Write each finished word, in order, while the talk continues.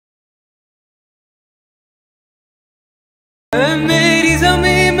मेरी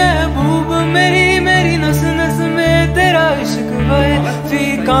ज़मीं महबूब मेरी मेरी नस नस में तेरा इश्क बहे,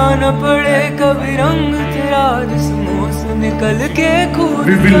 फीका न पड़े कभी रंग तेरा जिस्मों से निकल के खून।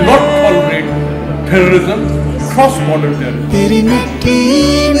 We will not tolerate terrorism, cross-border terrorism. तेरी मिट्टी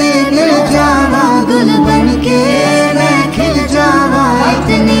में मिल जावा, गुल बन के मैं खिल जावा,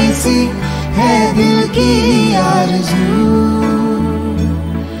 इतनी सी है दिल की आरज़ू।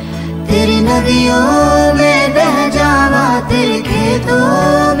 तेरी नदियों में बह जावा, तेरे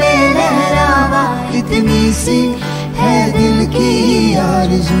खेतों में लहरावा, इतनी सी है दिल की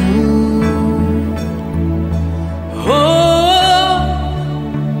आरज़ू। हो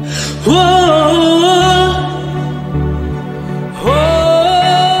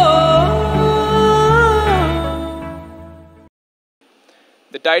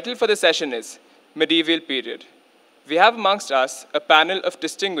The title for the session is Medieval Period. We have amongst us a panel of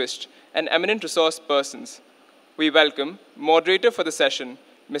distinguished and eminent resource persons. We welcome moderator for the session,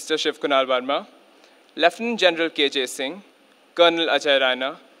 Mr. Shiv Kunal Verma, Lt Gen KJ Singh, Colonel Ajay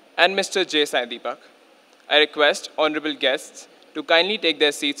Raina, and Mr. Deepak. I request honorable guests to kindly take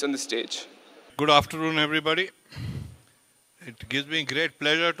their seats on the stage. Good afternoon, everybody. It gives me great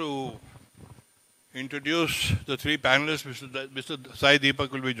pleasure to introduce the three panelists. Mr.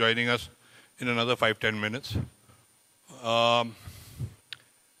 Deepak will be joining us in another 5-10 minutes.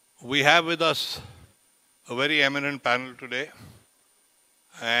 We have with us a very eminent panel today.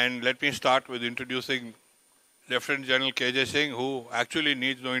 And let me start with introducing Lt Gen KJ Singh, who actually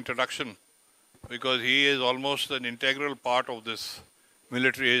needs no introduction because he is almost an integral part of this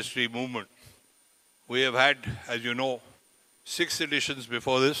military history movement. We have had, as you know, 6 editions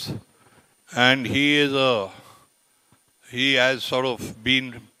before this, and he has sort of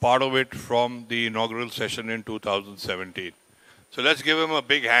been part of it from the inaugural session in 2017. So let's give him a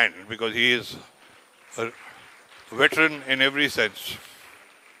big hand because he is a veteran in every sense.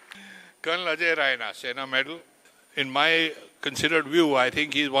 Colonel Ajay Raina, Sena Medal. In my considered view, I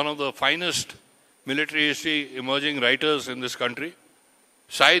think he's one of the finest military history emerging writers in this country.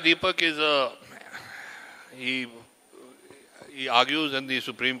 Deepak is he argues in the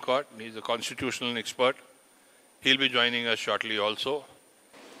Supreme Court. He's a constitutional expert. He'll be joining us shortly also.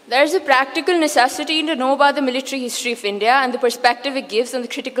 There is a practical necessity to know about the military history of India and the perspective it gives on the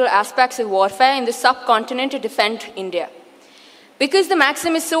critical aspects of warfare in the subcontinent to defend India. Because the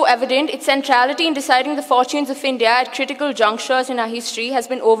maxim is so evident, its centrality in deciding the fortunes of India at critical junctures in our history has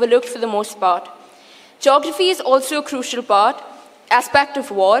been overlooked for the most part. Geography is also a crucial aspect of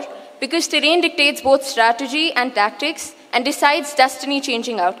war, because terrain dictates both strategy and tactics and decides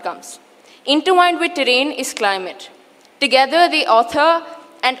destiny-changing outcomes. Intertwined with terrain is climate. Together they author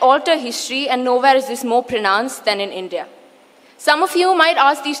and alter history, and nowhere is this more pronounced than in India. Some of you might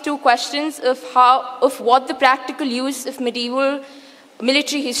ask these two questions of what the practical use of medieval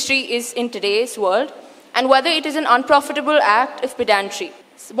military history is in today's world, and whether it is an unprofitable act of pedantry.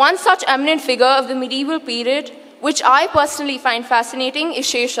 One such eminent figure of the medieval period, which I personally find fascinating, is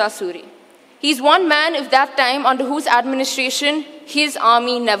Sher Shah Suri. He is one man of that time under whose administration his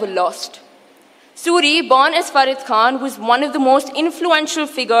army never lost. Suri, born as Farid Khan, was one of the most influential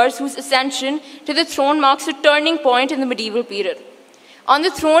figures whose ascension to the throne marks a turning point in the medieval period. On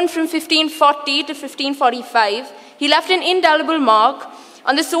the throne from 1540 to 1545, he left an indelible mark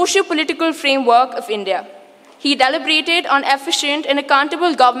on the socio-political framework of India. He deliberated on efficient and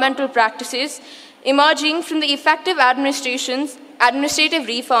accountable governmental practices emerging from the effective administrative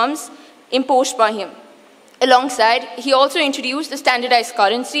reforms imposed by him. Alongside, he also introduced a standardized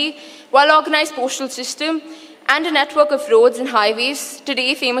currency, well-organized postal system, and a network of roads and highways,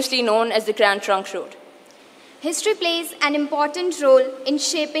 today famously known as the Grand Trunk Road. History plays an important role in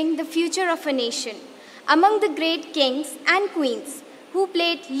shaping the future of a nation. Among the great kings and queens who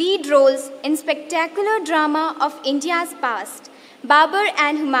played lead roles in spectacular drama of India's past, Babur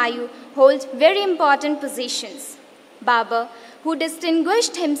and Humayun hold very important positions. Babur, who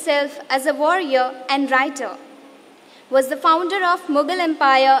distinguished himself as a warrior and writer, was the founder of Mughal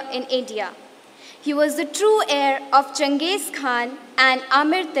Empire in India. He was the true heir of Genghis Khan and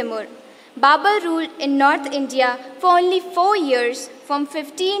Amir Timur. Babur ruled in North India for only 4 years, from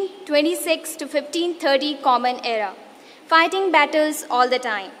 1526 to 1530 Common Era, fighting battles all the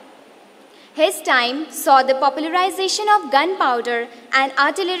time. His time saw the popularization of gunpowder and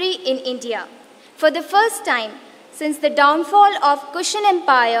artillery in India. For the first time since the downfall of Kushan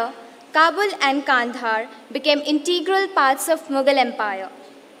Empire, Kabul and Kandahar became integral parts of Mughal Empire.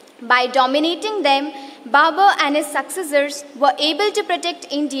 By dominating them, Babur and his successors were able to protect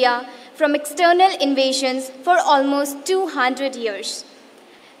India from external invasions for almost 200 years.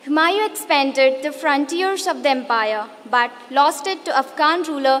 Humayun expanded the frontiers of the empire but lost it to Afghan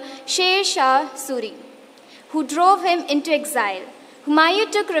ruler Sher Shah Suri, who drove him into exile. Humayun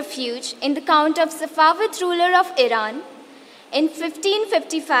took refuge in the count of Safavid ruler of Iran. In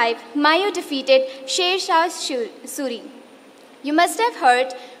 1555, Humayun defeated Sher Shah Suri. You must have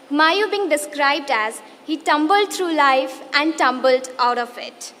heard Humayun being described as he tumbled through life and tumbled out of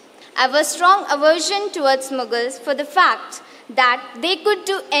it. I have a strong aversion towards Mughals for the fact that they could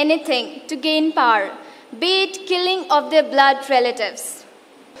do anything to gain power, be it killing of their blood relatives.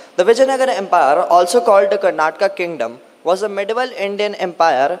 The Vijayanagara Empire, also called the Karnataka Kingdom, was a medieval Indian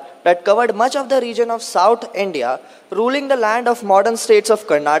empire that covered much of the region of South India, ruling the land of modern states of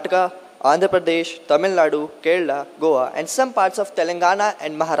Karnataka, Andhra Pradesh, Tamil Nadu, Kerala, Goa, and some parts of Telangana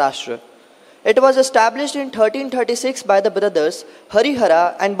and Maharashtra. It was established in 1336 by the brothers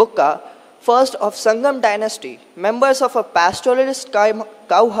Harihara and Bukka, first of Sangam dynasty, members of a pastoralist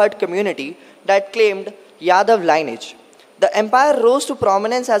cowherd community that claimed Yadav lineage. The empire rose to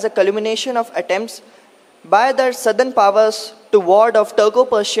prominence as a culmination of attempts by the southern powers to ward off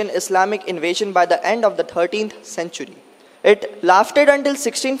Turco-Persian Islamic invasion by the end of the 13th century. It lasted until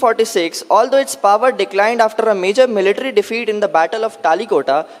 1646, although its power declined after a major military defeat in the Battle of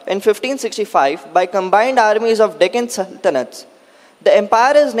Talikota in 1565 by combined armies of Deccan Sultanates. The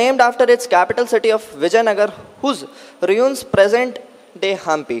empire is named after its capital city of Vijayanagar, whose ruins present-day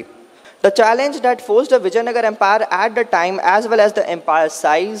Hampi. The challenge that forced the Vijayanagar Empire at the time, as well as the empire's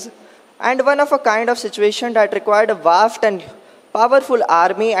size, and one of a kind of situation that required a vast and powerful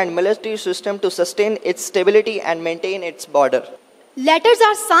army and military system to sustain its stability and maintain its border. Letters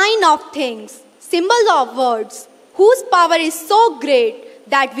are sign of things, symbols of words, whose power is so great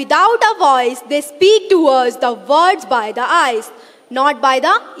that without a voice they speak to us the words by the eyes, not by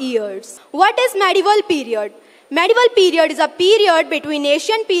the ears. What is medieval period? Medieval period is a period between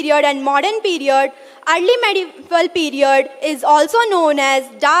ancient period and modern period. Early medieval period is also known as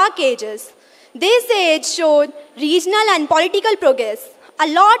Dark Ages. This age showed regional and political progress. A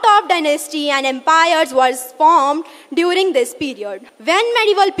lot of dynasties and empires were formed during this period. When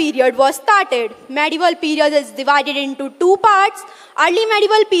medieval period was started, medieval period is divided into two parts, early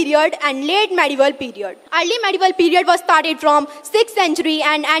medieval period and late medieval period. Early medieval period was started from 6th century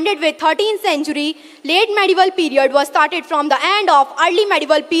and ended with 13th century. Late medieval period was started from the end of early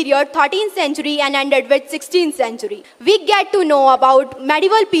medieval period, 13th century, and ended with 16th century. We get to know about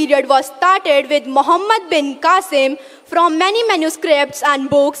medieval period was started with Muhammad bin Qasim from many manuscripts and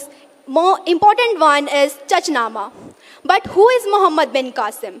books. More important one is Chachnama. But who is Muhammad bin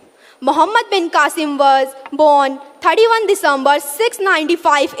Qasim? Muhammad bin Qasim was born 31 December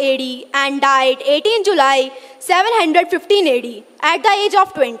 695 AD and died 18 July 715 AD at the age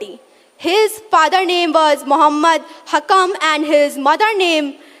of 20. His father name was Muhammad Hakam and his mother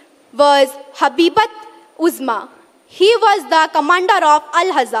name was Habibat Uzma. He was the commander of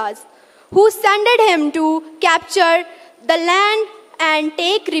Al-Hazaz, who sent him to capture the land and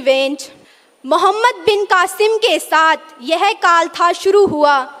take revenge. Muhammad bin Qasim के साथ यह काल था शुरू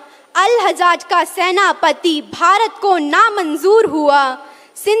हुआ. अल-हजाज का सेनापति भारत को नामंजूर हुआ.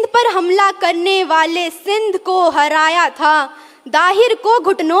 सिंध पर हमला करने वाले सिंध को हराया था. दाहिर को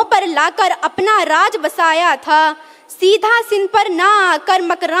घुटनों पर लाकर अपना राज बसाया था. सीधा सिंध पर ना आकर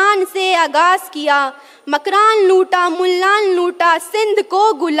मकरान से आगाज किया. मकरान लूटा, मुल्लान लूटा, सिंध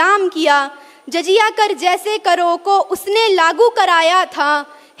को गुलाम किया. जजिया कर जैसे करो को उसने लागू कराया था.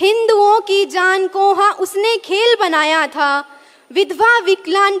 हिंदुओं की जान को हाँ उसने खेल बनाया था. विधवा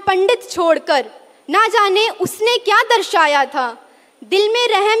विकलांग पंडित छोड़कर ना जाने उसने क्या दर्शाया था. दिल में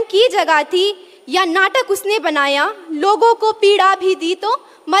रहम की जगह थी या नाटक उसने बनाया. लोगों को पीड़ा भी दी तो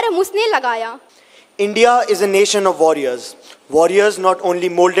मरहम उसने लगाया. India is a nation of warriors. Warriors not only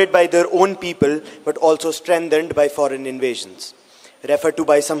molded by their own people but also strengthened by foreign invasions. Referred to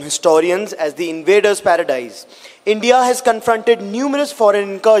by some historians as the invader's paradise, India has confronted numerous foreign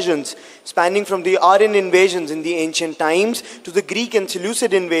incursions spanning from the Aryan invasions in the ancient times to the Greek and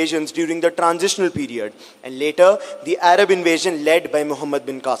Seleucid invasions during the transitional period and later the Arab invasion led by Muhammad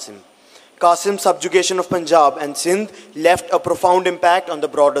bin Qasim. Qasim's subjugation of Punjab and Sindh left a profound impact on the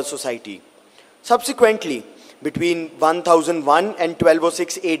broader society. Subsequently, between 1001 and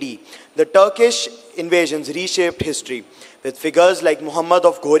 1206 AD, the Turkish invasions reshaped history, with figures like Muhammad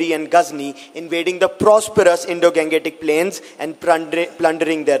of Ghori and Ghazni invading the prosperous Indo-Gangetic plains and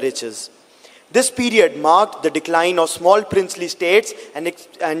plundering their riches. This period marked the decline of small princely states and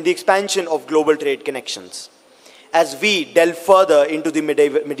the expansion of global trade connections. As we delve further into the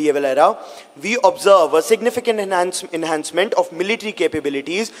medieval era, we observe a significant enhancement of military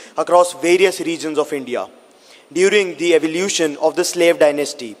capabilities across various regions of India. During the evolution of the slave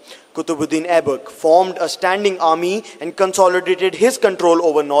dynasty, Qutbuddin Aibak formed a standing army and consolidated his control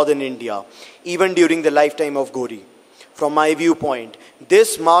over northern India, even during the lifetime of Ghori. From my viewpoint,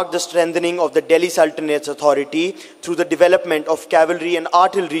 this marked the strengthening of the Delhi Sultanate's authority through the development of cavalry and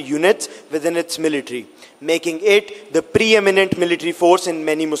artillery units within its military, making it the preeminent military force in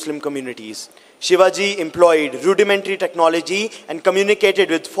many Muslim communities. Shivaji employed rudimentary technology and communicated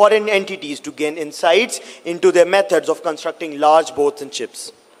with foreign entities to gain insights into their methods of constructing large boats and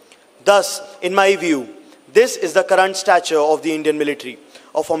ships. Thus, in my view, this is the current stature of the Indian military,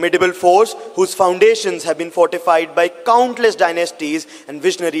 a formidable force whose foundations have been fortified by countless dynasties and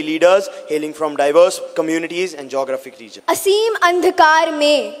visionary leaders hailing from diverse communities and geographic regions. असीम अंधकार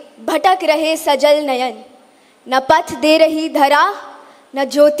में भटक रहे सजल नयन, न पथ दे रही धरा, न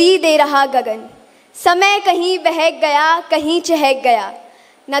ज्योति दे रहा गगन. समय कहीं बहक गया, कहीं चहक गया,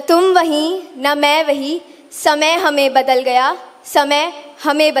 न तुम वहीं, न मैं वही, समय हमें बदल गया, समय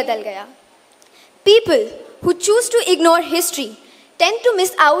हमें बदल गया. People who choose to ignore history tend to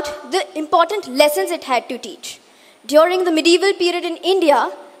miss out the important lessons it had to teach. During the medieval period in India,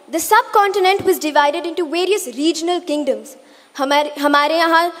 the subcontinent was divided into various regional kingdoms. हमारे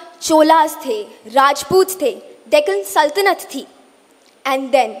यहाँ चोलास थे, राजपूत थे, Deccan Sultanate थी.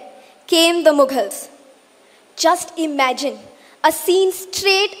 And then came the Mughals. Just imagine a scene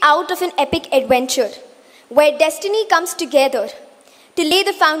straight out of an epic adventure where destiny comes together to lay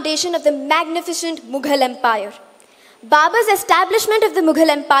the foundation of the magnificent Mughal Empire. Babur's establishment of the Mughal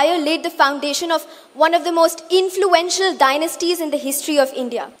Empire laid the foundation of one of the most influential dynasties in the history of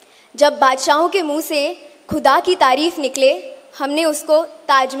India. जब बादशाहों के मुंह से खुदा की तारीफ निकले, हमने उसको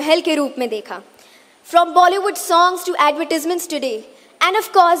ताजमहल के रूप में देखा. From Bollywood songs to advertisements today, and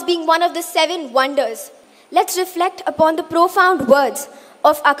of course being one of the 7 wonders, let's reflect upon the profound words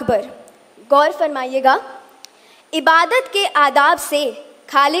of Akbar. गौर फरमाइएगा, इबादत के आदाब से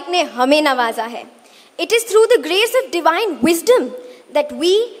खालिक ने हमें नवाजा है. It is through the grace of divine wisdom that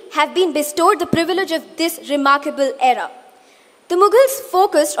we have been bestowed the privilege of this remarkable era. The Mughals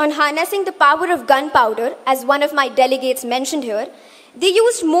focused on harnessing the power of gunpowder, as one of my delegates mentioned here. They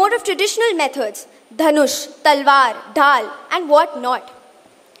used more of traditional methods, dhanush, talwar, dhal, and what not.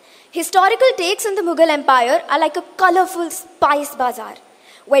 Historical takes on the Mughal Empire are like a colorful spice bazaar,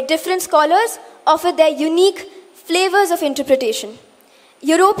 where different scholars offer their unique flavors of interpretation.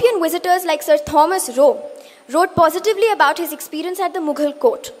 European visitors like Sir Thomas Roe wrote positively about his experience at the Mughal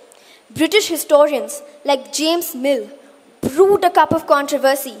court. British historians like James Mill brewed a cup of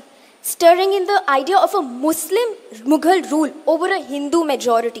controversy, stirring in the idea of a Muslim Mughal rule over a Hindu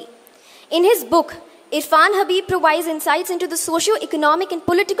majority. In his book, Irfan Habib provides insights into the socio-economic and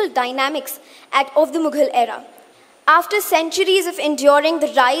political dynamics of the Mughal era. After centuries of enduring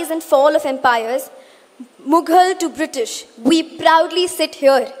the rise and fall of empires, Mughal to British, we proudly sit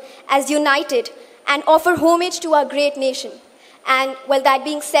here as united and offer homage to our great nation. And, well, that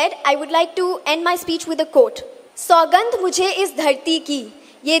being said, I would like to end my speech with a quote. सौगंध मुझे इस धरती की,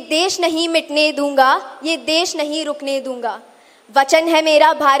 ये देश नहीं मिटने दूंगा, ये देश नहीं रुकने दूंगा. वचन है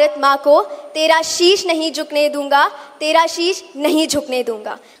मेरा भारत माँ को, तेरा शीश नहीं झुकने दूंगा, तेरा शीश नहीं झुकने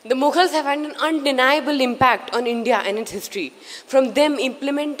दूंगा. The Mughals have had an undeniable impact on India and its history. From them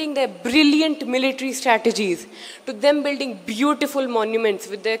implementing their brilliant military strategies, to them building beautiful monuments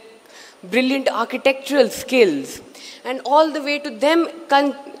with their brilliant architectural skills, and all the way to them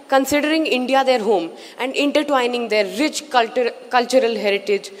considering India their home and intertwining their rich cultural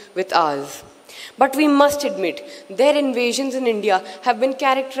heritage with ours. But we must admit, their invasions in India have been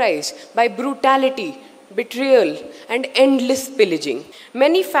characterized by brutality, betrayal, and endless pillaging.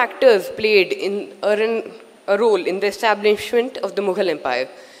 Many factors played a role in the establishment of the Mughal Empire,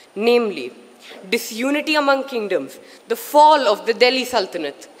 namely disunity among kingdoms, the fall of the Delhi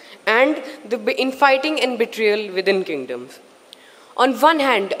Sultanate, and the infighting and betrayal within kingdoms. On one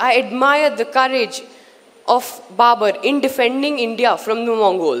hand, I admire the courage of Babur in defending India from the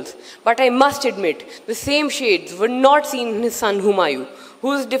Mongols, but I must admit, the same shades were not seen in his son Humayun, who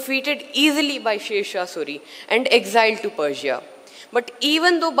was defeated easily by Sher Shah Suri and exiled to Persia. But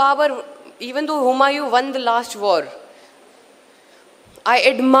even though Humayun won the last war, I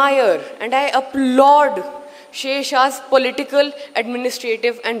admire and I applaud Sher Shah's political,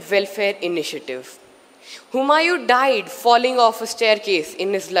 administrative and welfare initiative. Humayun died falling off a staircase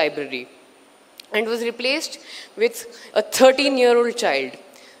in his library and was replaced with a 13-year-old child,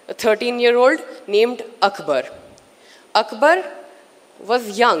 a 13-year-old named Akbar. Akbar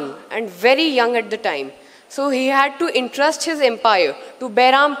was young and very young at the time, so he had to entrust his empire to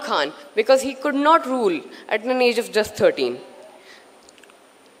Bairam Khan because he could not rule at an age of just 13.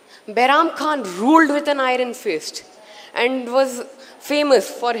 Behram Khan ruled with an iron fist and was famous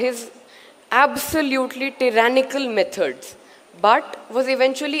for his absolutely tyrannical methods, but was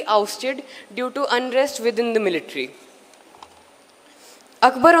eventually ousted due to unrest within the military.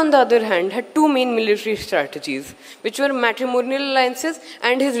 Akbar, on the other hand, had two main military strategies, which were matrimonial alliances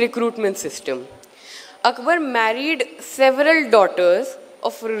and his recruitment system. Akbar married several daughters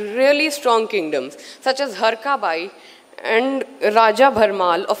of really strong kingdoms, such as Harka Bai and Raja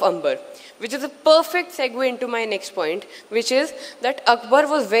Bharmal of Amber, which is a perfect segue into my next point, which is that Akbar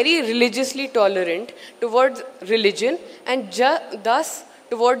was very religiously tolerant towards religion and thus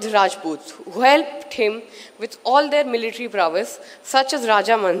towards Rajputs, who helped him with all their military prowess, such as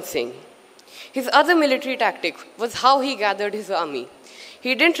Raja Man Singh. His other military tactic was how he gathered his army.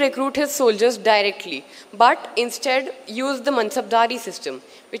 He didn't recruit his soldiers directly, but instead used the Mansabdari system,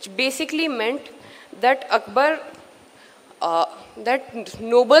 which basically meant that that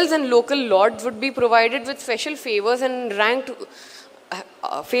nobles and local lords would be provided with special favors and ranked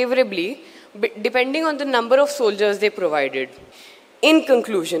favorably depending on the number of soldiers they provided. In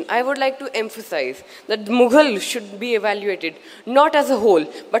conclusion, I would like to emphasize that the Mughal should be evaluated not as a whole,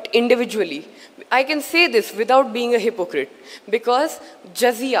 but individually. I can say this without being a hypocrite, because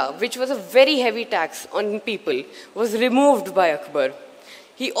jizya, which was a very heavy tax on people, was removed by Akbar.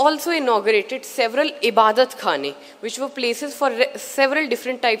 He also inaugurated several ibadat khane, which were places for several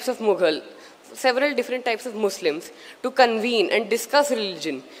different types of Muslims to convene and discuss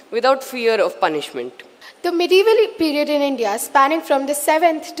religion without fear of punishment. The medieval period in India, spanning from the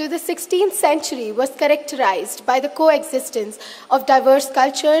 7th to the 16th century, was characterized by the coexistence of diverse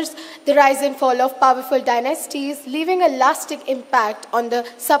cultures, the rise and fall of powerful dynasties, leaving a lasting impact on the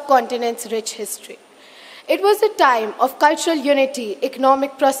subcontinent's rich history. It was a time of cultural unity,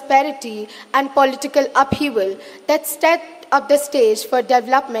 economic prosperity, and political upheaval that set up the stage for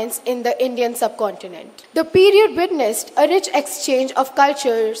developments in the Indian subcontinent. The period witnessed a rich exchange of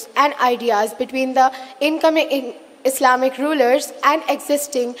cultures and ideas between the incoming Islamic rulers and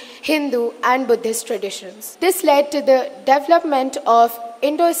existing Hindu and Buddhist traditions. This led to the development of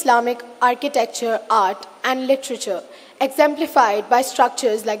Indo-Islamic architecture, art, and literature, exemplified by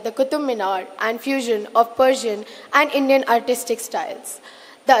structures like the Qutub Minar and fusion of Persian and Indian artistic styles.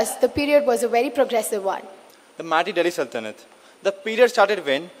 Thus, the period was a very progressive one. The mighty Delhi Sultanate. The period started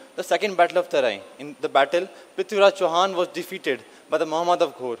when the Second Battle of Tarai. In the battle, Prithviraj Chauhan was defeated by the Muhammad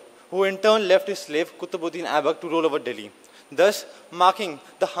of Ghor, who in turn left his slave Qutbuddin Aibak to rule over Delhi, thus marking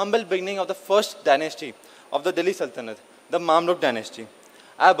the humble beginning of the first dynasty of the Delhi Sultanate, the Mamluk dynasty.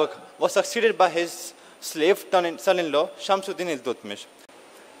 Aibak was succeeded by his slave son-in-law Shamsuddin Iltutmish.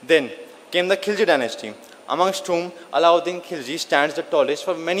 Then came the Khilji dynasty, amongst whom Alauddin Khilji stands the tallest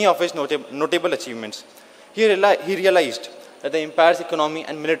for many of his notable achievements. He realized that the empire's economy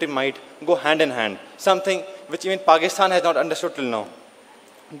and military might go hand in hand, something which even Pakistan has not understood till now.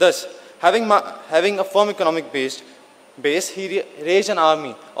 Thus, having a firm economic base, he raised an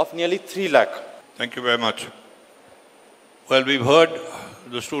army of nearly 3 lakh. Thank you very much. Well, we've heard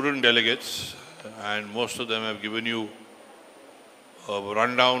the student delegates, and most of them have given you a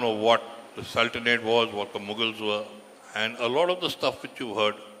rundown of what the Sultanate was, what the Mughals were, and a lot of the stuff which you've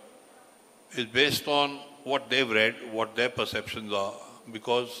heard is based on what they've read, what their perceptions are,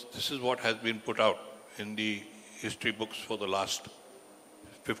 because this is what has been put out in the history books for the last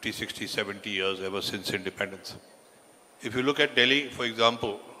 50, 60, 70 years, ever since independence. If you look at Delhi, for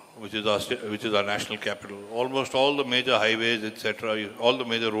example, which is our national capital, almost all the major highways, etc., all the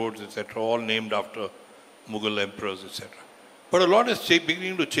major roads, etc., all named after Mughal emperors, etc. But a lot is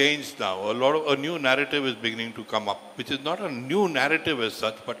beginning to change now. A new narrative is beginning to come up, which is not a new narrative as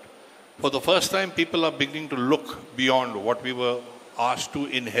such, but for the first time, people are beginning to look beyond what we were asked to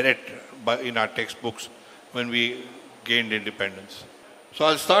inherit in our textbooks when we gained independence. So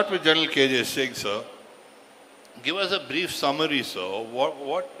I'll start with General KJ Singh, sir. Give us a brief summary, sir.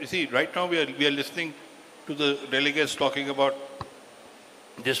 You see, right now we are listening to the delegates talking about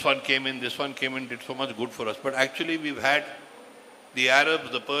this one came in, did so much good for us. But actually we've had the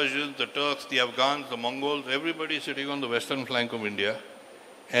Arabs, the Persians, the Turks, the Afghans, the Mongols, everybody sitting on the western flank of India.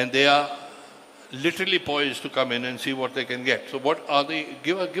 And they are literally poised to come in and see what they can get. So what are they?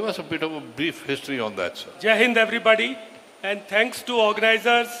 Give us a bit of a brief history on that, sir. Jai Hind, everybody. And thanks to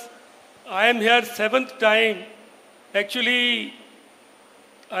organizers. I am here 7th time. Actually,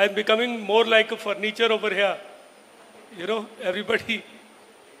 I am becoming more like a furniture over here. You know, everybody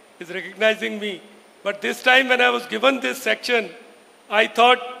is recognizing me. But this time when I was given this section, I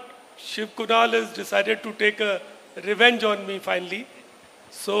thought Shiv Kunal has decided to take a revenge on me finally.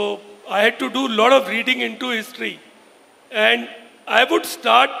 So I had to do a lot of reading into history. And I would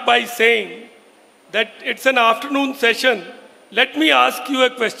start by saying that it's an afternoon session. Let me ask you a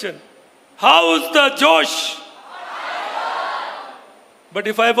question. How's the Josh? But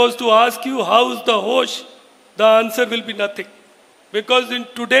if I was to ask you, how's the Hosh? The answer will be nothing. Because in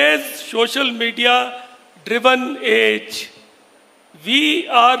today's social media driven age, we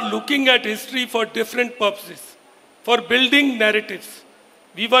are looking at history for different purposes, for building narratives.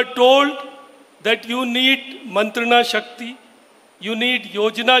 We were told that you need Mantrana Shakti, you need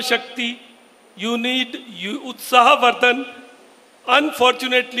Yojana Shakti, you need Utsaha Vardhan.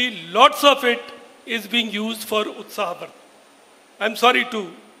 Unfortunately, lots of it is being used for Utsaha Vardhan. I'm sorry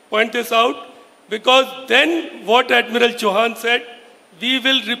to point this out, because then what Admiral Chauhan said, we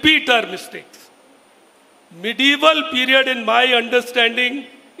will repeat our mistakes. Medieval period, in my understanding,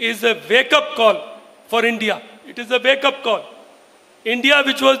 is a wake-up call for India. It is a wake-up call. India,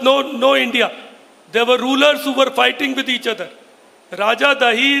 which was no India. There were rulers who were fighting with each other. Raja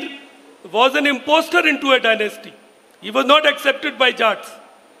Dahir was an impostor into a dynasty. He was not accepted by Jats.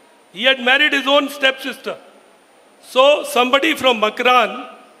 He had married his own stepsister. So somebody from Makran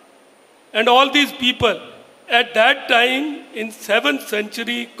and all these people, at that time in 7th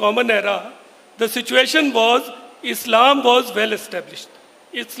century Common Era, the situation was Islam was well established.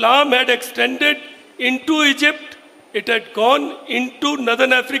 Islam had extended into Egypt. It had gone into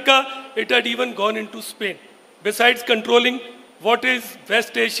Northern Africa. It had even gone into Spain, besides controlling what is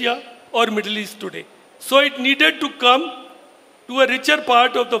West Asia or Middle East today. So it needed to come to a richer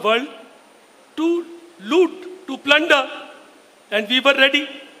part of the world to loot, to plunder, and we were ready.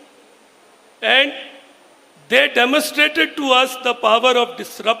 And they demonstrated to us the power of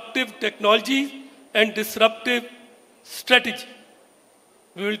disruptive technology and disruptive strategy.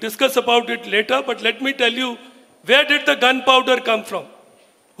 We will discuss about it later, but let me tell you, where did the gunpowder come from?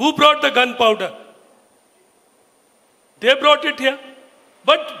 Who brought the gunpowder? They brought it here.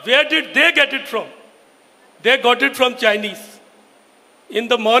 But where did they get it from? They got it from Chinese. In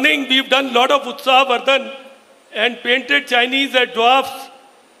the morning, we've done a lot of Utsaha Vardhan and painted Chinese as dwarfs,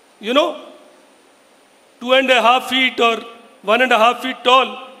 2.5 feet or 1.5 feet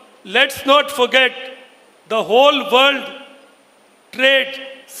tall. Let's not forget the whole world trade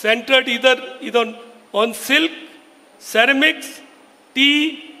centered either on silk, ceramics,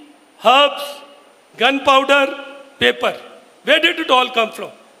 tea, herbs, gunpowder, paper. Where did it all come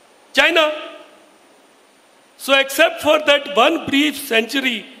from? China. So except for that one brief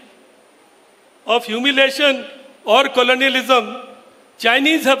century of humiliation or colonialism,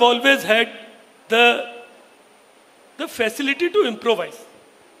 Chinese have always had the facility to improvise.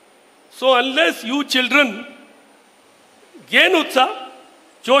 So unless you children gain utsaha,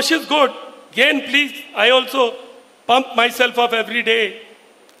 Josh is good, gain please. I also pump myself up every day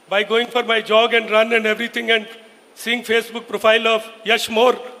by going for my jog and run and everything and seeing Facebook profile of Yash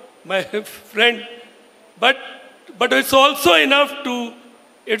Moore, my friend. But it's also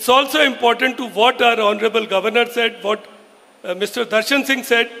it's also important to what our Honorable Governor said, what Mr. Darshan Singh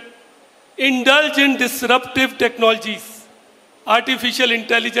said, indulge in disruptive technologies, artificial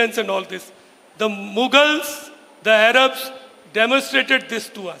intelligence and all this. The Mughals, the Arabs demonstrated this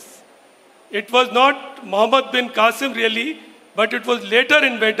to us. It was not Muhammad bin Qasim really, but it was later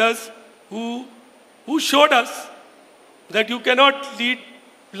invaders who showed us that you cannot lead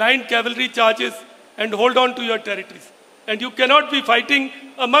blind cavalry charges and hold on to your territories. And you cannot be fighting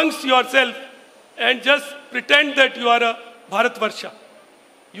amongst yourself and just pretend that you are a Bharatvarsha.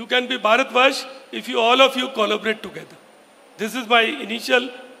 You can be Bharatvarsh if all of you collaborate together. This is my initial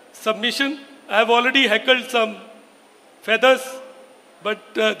submission. I have already heckled some feathers, but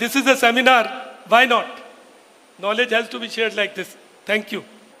this is a seminar. Why not? Knowledge has to be shared like this. Thank you.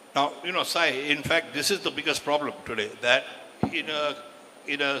 Now, Sai, in fact, this is the biggest problem today, that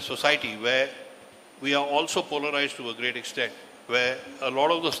in a society where we are also polarized to a great extent, where a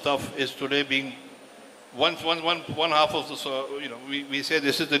lot of the stuff is today being, one half of the, we say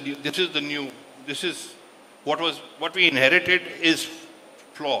this is the new, this is what we inherited is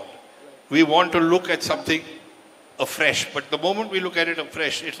flawed. We want to look at something afresh, but the moment we look at it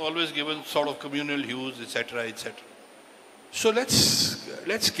afresh, it's always given sort of communal hues, etc., etc. So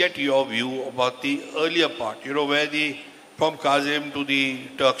let's get your view about the earlier part, where from Kazim to the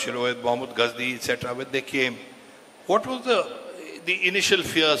Turks, with Muhammad Ghazni, etc., when they came. What was the initial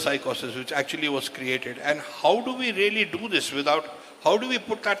fear psychosis which actually was created, and how do we really do this how do we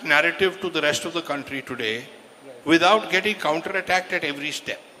put that narrative to the rest of the country today without getting counterattacked at every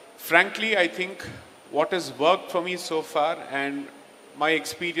step? Frankly, I think what has worked for me so far and my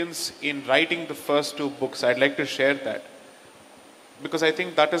experience in writing the first 2 books, I'd like to share that. Because I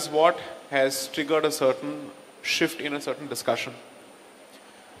think that is what has triggered a certain shift in a certain discussion.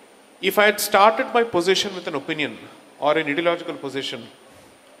 If I had started my position with an opinion or an ideological position,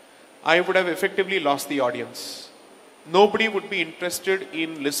 I would have effectively lost the audience. Nobody would be interested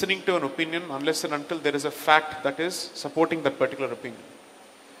in listening to an opinion unless and until there is a fact that is supporting that particular opinion.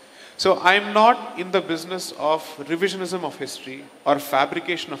 So I am not in the business of revisionism of history or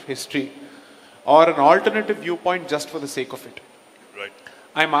fabrication of history or an alternative viewpoint just for the sake of it. Right.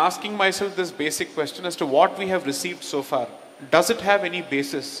 I'm asking myself this basic question as to what we have received so far. Does it have any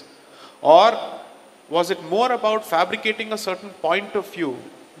basis? Or was it more about fabricating a certain point of view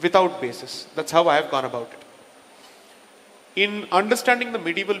without basis? That's how I have gone about it. In understanding the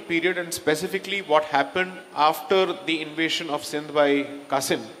medieval period and specifically what happened after the invasion of Sindh by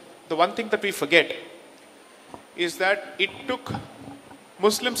Qasim, the one thing that we forget is that it took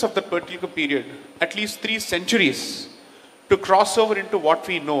Muslims of that particular period at least 3 centuries to cross over into what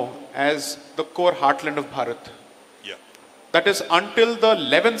we know as the core heartland of Bharat. Yeah. That is until the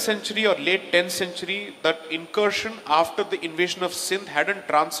 11th century or late 10th century, that incursion after the invasion of Sindh hadn't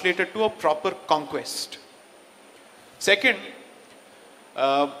translated to a proper conquest. Second,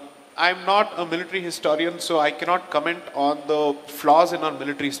 I'm not a military historian, so I cannot comment on the flaws in our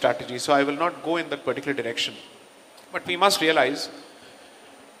military strategy, so I will not go in that particular direction. But we must realize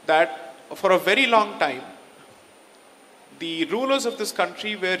that for a very long time, the rulers of this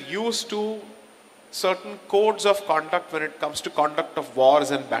country were used to certain codes of conduct when it comes to conduct of wars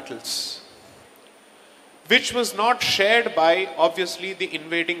and battles, which was not shared by, obviously, the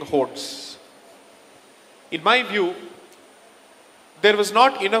invading hordes. In my view, there was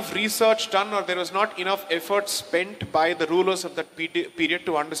not enough research done or there was not enough effort spent by the rulers of that period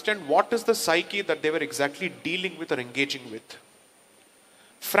to understand what is the psyche that they were exactly dealing with or engaging with.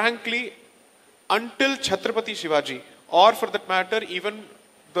 Frankly, until Chhatrapati Shivaji, or for that matter, even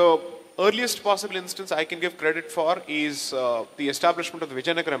the earliest possible instance I can give credit for is the establishment of the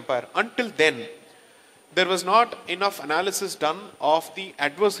Vijayanagar Empire. Until then, there was not enough analysis done of the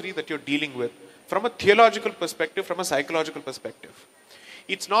adversary that you're dealing with from a theological perspective, from a psychological perspective.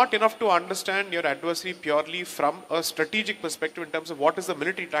 It's not enough to understand your adversary purely from a strategic perspective in terms of what is the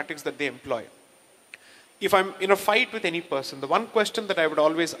military tactics that they employ. If I'm in a fight with any person, the one question that I would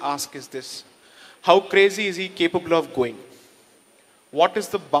always ask is this: how crazy is he capable of going? What is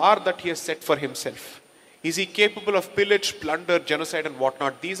the bar that he has set for himself? Is he capable of pillage, plunder, genocide and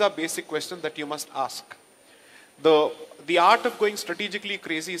whatnot? These are basic questions that you must ask. The art of going strategically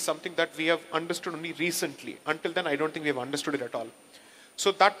crazy is something that we have understood only recently. Until then, I don't think we have understood it at all.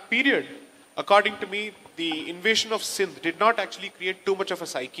 So that period, according to me, the invasion of Sindh did not actually create too much of a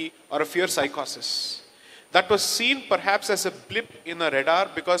psyche or a fear psychosis. That was seen perhaps as a blip in a radar,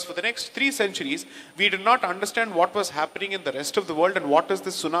 because for the next 3 centuries, we did not understand what was happening in the rest of the world and what is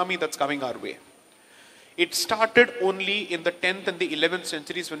the tsunami that's coming our way. It started only in the 10th and the 11th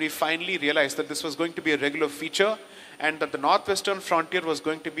centuries when we finally realized that this was going to be a regular feature and that the northwestern frontier was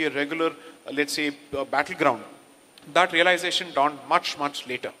going to be a regular, let's say, battleground. That realization dawned much, much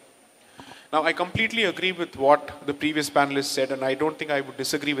later. Now, I completely agree with what the previous panelists said, and I don't think I would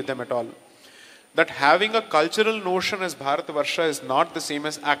disagree with them at all. That having a cultural notion as Bharatavarsha is not the same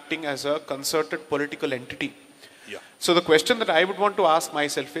as acting as a concerted political entity. Yeah. So the question that I would want to ask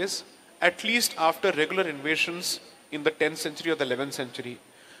myself is, at least after regular invasions in the 10th century or the 11th century,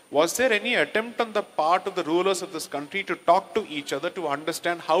 was there any attempt on the part of the rulers of this country to talk to each other to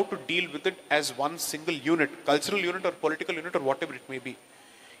understand how to deal with it as one single unit, cultural unit or political unit or whatever it may be?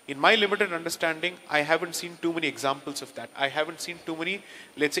 In my limited understanding, I haven't seen too many examples of that. I haven't seen too many,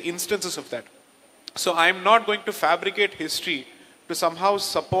 let's say, instances of that. So I'm not going to fabricate history to somehow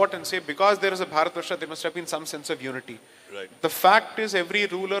support and say because there is a Bharatvarsha, there must have been some sense of unity. Right. The fact is every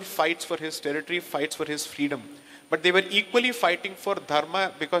ruler fights for his territory, fights for his freedom. But they were equally fighting for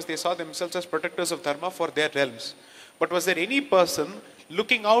dharma because they saw themselves as protectors of dharma for their realms. But was there any person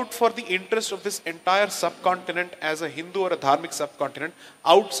looking out for the interest of this entire subcontinent as a Hindu or a dharmic subcontinent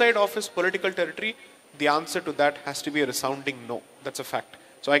outside of his political territory? The answer to that has to be a resounding no. That's a fact.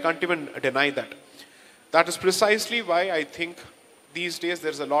 So I can't even deny that. That is precisely why I think these days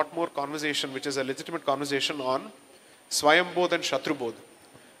there's a lot more conversation, which is a legitimate conversation on Swayambodh and Shatrubodh,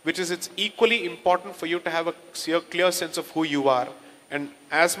 which is it's equally important for you to have a clear sense of who you are. And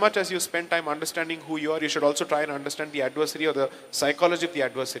as much as you spend time understanding who you are, you should also try and understand the adversary or the psychology of the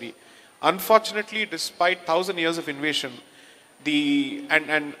adversary. Unfortunately, despite 1,000 years of invasion, the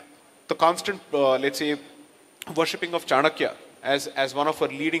constant, let's say, worshipping of Chanakya as one of our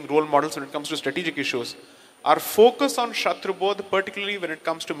leading role models when it comes to strategic issues, our focus on Shatrubodh, particularly when it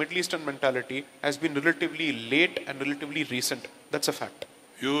comes to Middle Eastern mentality, has been relatively late and relatively recent. That's a fact.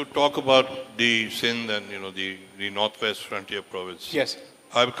 You talk about the Sindh and the northwest frontier province. Yes.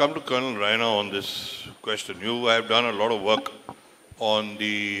 I've come to Colonel Raina on this question. You have done a lot of work on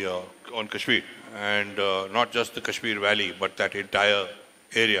the on Kashmir, and not just the Kashmir Valley, but that entire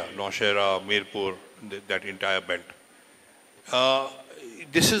area, Naushera, Mirpur, that entire belt.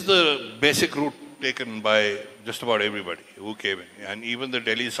 This is the basic route taken by just about everybody who came in, and even the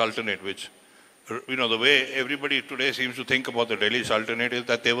Delhi Sultanate, which, you know, the way everybody today seems to think about the Delhi Sultanate is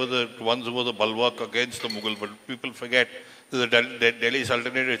that they were the ones who were the bulwark against the Mughal, but people forget that the Delhi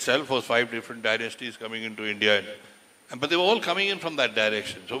Sultanate itself was 5 different dynasties coming into India, but they were all coming in from that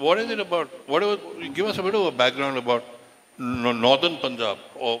direction. So what is it about, give us a bit of a background about northern Punjab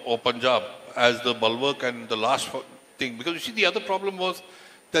or Punjab as the bulwark and the last thing, because you see the other problem was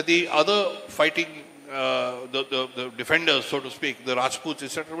that the other fighting, the defenders, so to speak, the Rajputs,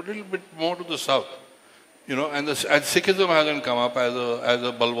 etc., were a little bit more to the south, you know, and Sikhism hasn't come up as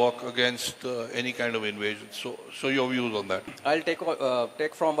a bulwark against any kind of invasion. So your views on that? I'll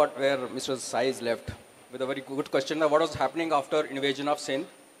take from where Mr. Saiz left with a very good question. What was happening after invasion of Sindh,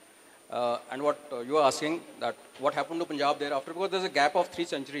 and what you are asking, that what happened to Punjab thereafter, because there's a gap of 3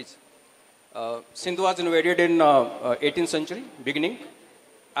 centuries. Sindh was invaded in 18th century beginning.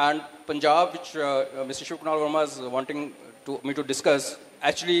 And Punjab, which Mr. Shiv Kunal Verma is wanting me to discuss,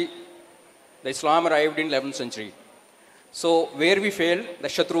 actually the Islam arrived in 11th century. So where we failed, the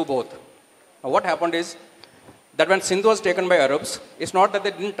Shatru both. Now what happened is that when Sindh was taken by Arabs, it's not that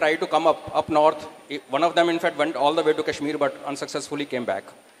they didn't try to come up north. One of them in fact went all the way to Kashmir but unsuccessfully came back.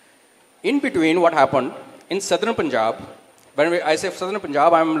 In between, what happened in southern Punjab, when I say southern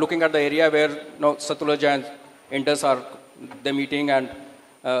Punjab, I'm looking at the area where Satluj and Indus are the meeting, and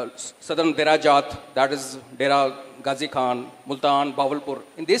southern Dera Jat, that is Dera Ghazi Khan, Multan, Bahawalpur.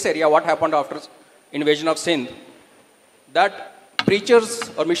 In this area, what happened after invasion of Sindh, that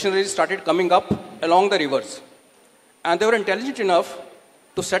preachers or missionaries started coming up along the rivers. And they were intelligent enough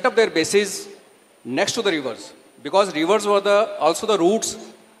to set up their bases next to the rivers, because rivers were also the routes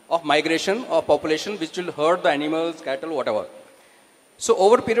of migration of population which will herd the animals, cattle, whatever. So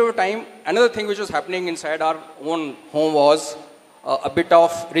over a period of time, another thing which was happening inside our own home was a bit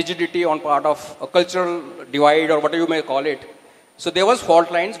of rigidity on part of a cultural divide or whatever you may call it. So there was fault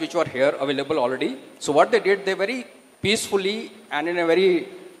lines which were here available already. So what they did, they very peacefully and in a very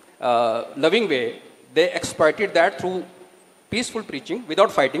loving way, they exploited that through peaceful preaching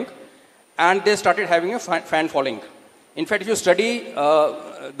without fighting, and they started having a fan following. In fact, if you study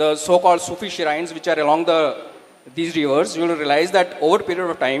the so-called Sufi shrines which are along these rivers, you will realize that over a period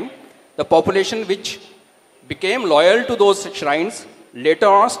of time, the population which became loyal to those shrines later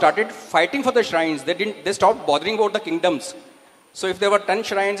on started fighting for the shrines. They stopped bothering about the kingdoms. So if there were 10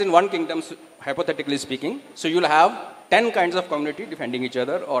 shrines in one kingdom, hypothetically speaking, so you'll have 10 kinds of community defending each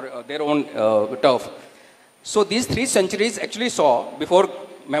other or their own turf. So these 3 centuries actually saw, before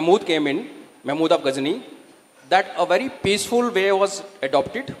Mahmud came in, Mahmud of Ghazni, that a very peaceful way was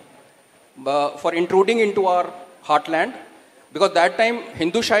adopted for intruding into our heartland. Because that time,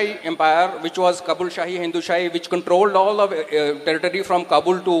 Hindu Shahi Empire, which was Kabul Shahi, Hindu Shahi, which controlled all of territory from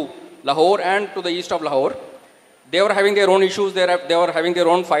Kabul to Lahore and to the east of Lahore, they were having their own issues, they were having their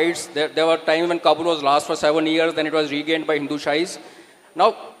own fights. There were times when Kabul was lost for 7 years, then it was regained by Hindu Shahis.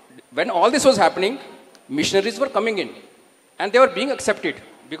 Now, when all this was happening, missionaries were coming in, and they were being accepted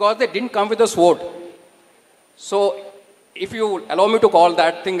because they didn't come with a sword. So, if you allow me to call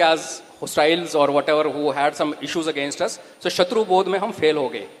that thing as hostiles or whatever who had some issues against us, so Shatru Bodh mein hum fail ho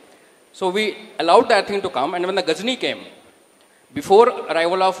gaye. So we allowed that thing to come, and when the Ghazni came, before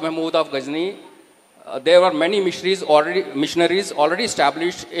arrival of Mahmud of Ghazni, there were many missionaries already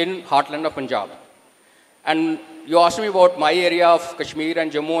established in heartland of Punjab. And you asked me about my area of Kashmir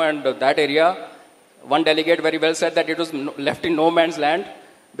and Jammu and that area. One delegate very well said that it was left in no man's land,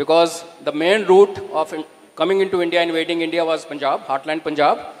 because the main route of coming into India, invading India, was Punjab, heartland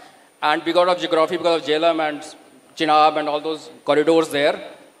Punjab. And because of geography, because of Welham and Chenab and all those corridors there,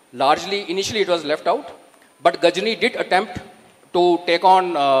 largely, initially it was left out. But Ghazni did attempt to take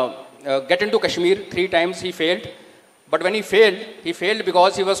on, get into Kashmir 3 times. He failed. But when he failed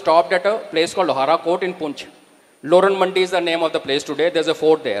because he was stopped at a place called Lohara Court in Poonch. Loran Mandi is the name of the place today. There's a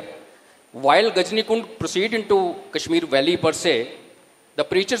fort there. While Ghazni couldn't proceed into Kashmir Valley per se, the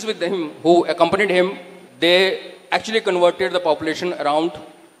preachers with him who accompanied him, they actually converted the population around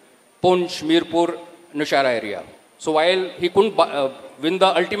Poonch, Mirpur, Naushera area. So while he couldn't win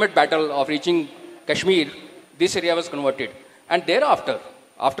the ultimate battle of reaching Kashmir, this area was converted. And thereafter,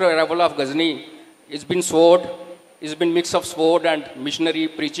 after arrival of Ghazni, it's been sword, it's been mix of sword and missionary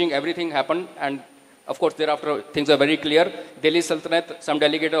preaching, everything happened. And of course, thereafter, things are very clear. Delhi Sultanate, some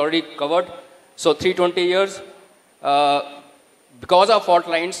delegate already covered. So 320 years, because of fault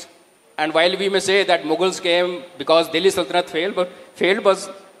lines. And while we may say that Mughals came because Delhi Sultanate failed, but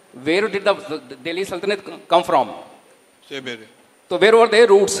where did the Delhi Sultanate come from? So where were their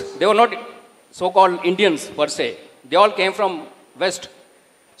roots? They were not so-called Indians per se. They all came from West.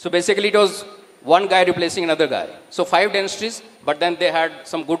 So basically it was one guy replacing another guy. So 5 dynasties, but then they had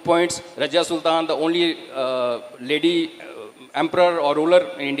some good points. Raja Sultan, the only lady emperor or ruler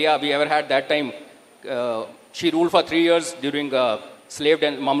in India we ever had that time. She ruled for 3 years during slave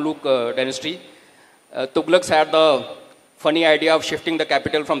and Mamluk dynasty. Tughlaqs had the funny idea of shifting the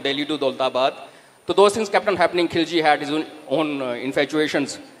capital from Delhi to Daulatabad. So those things kept on happening. Khilji had his own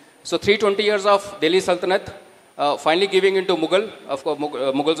infatuations. So 320 years of Delhi Sultanate, finally giving into Mughal. Of course,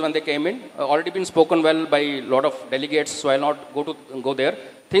 Mughals when they came in, already been spoken well by a lot of delegates, so I'll not go there.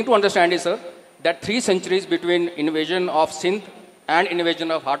 Thing to understand is, sir, that 3 centuries between invasion of Sindh and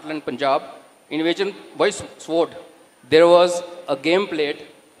invasion of Heartland Punjab, invasion by sword, there was a game played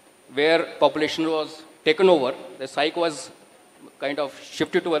where population was taken over. The psyche was kind of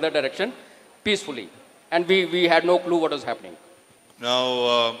shifted to other direction peacefully. And we had no clue what was happening.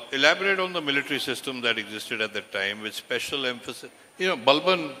 Now, elaborate on the military system that existed at that time with special emphasis. You know,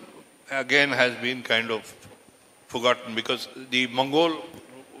 Balban again has been kind of forgotten because the Mongol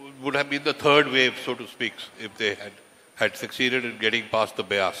would have been the third wave, so to speak, if they had succeeded in getting past the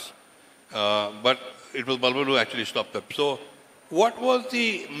Beas. But it was Balban who actually stopped them. So what was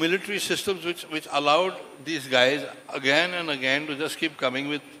the military systems which allowed these guys again and again to just keep coming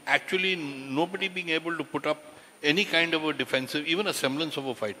with actually nobody being able to put up any kind of a defensive, even a semblance of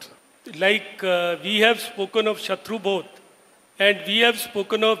a fight? Like we have spoken of Shatru Bodh and we have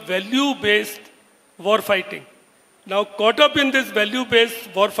spoken of value-based war fighting. Now caught up in this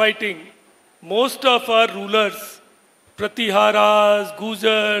value-based war fighting, most of our rulers, Pratiharas,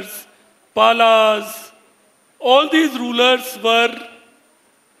 Gujars, Palas, all these rulers were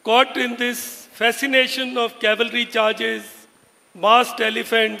caught in this fascination of cavalry charges, masked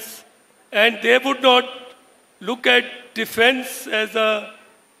elephants, and they would not look at defense as a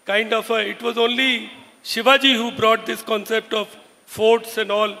kind of a, it was only Shivaji who brought this concept of forts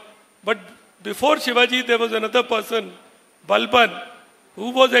and all. But before Shivaji, there was another person, Balban,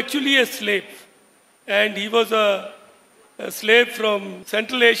 who was actually a slave. And he was a slave from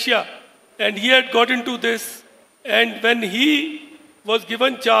Central Asia. And he had got into this. And when he was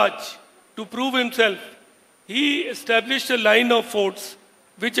given charge to prove himself, he established a line of forts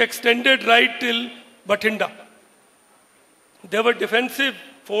which extended right till Bathinda. They were defensive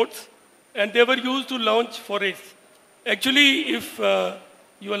forts and they were used to launch forays. Actually, if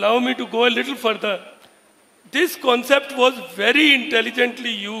you allow me to go a little further, this concept was very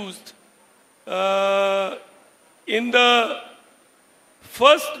intelligently used in the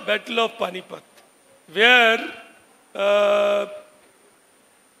first battle of Panipat, where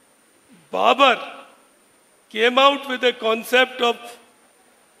Babur came out with a concept of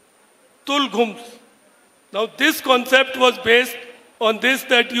Tulghums. Now this concept was based on this,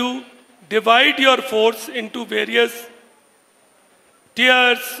 that you divide your force into various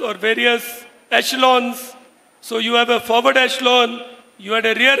tiers or various echelons. So you have a forward echelon, you had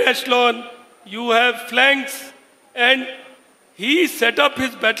a rear echelon, you have flanks, and he set up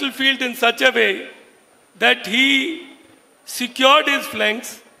his battlefield in such a way that he secured his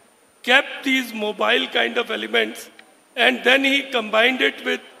flanks, kept these mobile kind of elements, and then he combined it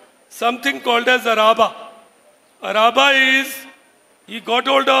with something called as Araba. Araba is, he got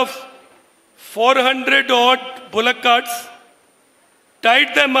hold of 400 odd bullock carts,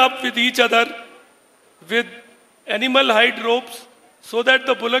 tied them up with each other with animal hide ropes so that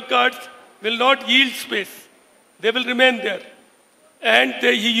the bullock carts will not yield space. They will remain there. And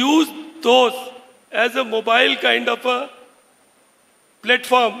he used those as a mobile kind of a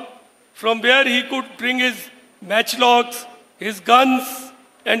platform from where he could bring his matchlocks, his guns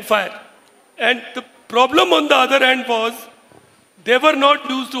and fire. And the problem on the other hand was they were not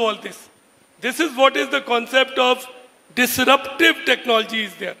used to all this. This is what is the concept of disruptive technology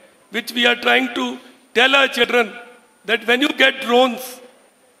is there, which we are trying to tell our children that when you get drones,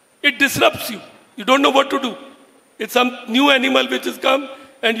 it disrupts you. You don't know what to do. It's some new animal which has come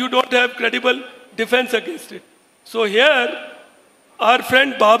and you don't have credible defense against it. So here, our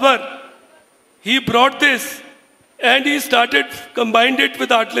friend Babur, he brought this and he started, combined it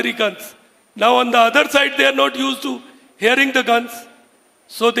with artillery guns. Now on the other side, they are not used to hearing the guns.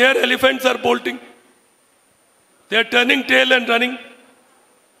 So their elephants are bolting. They are turning tail and running.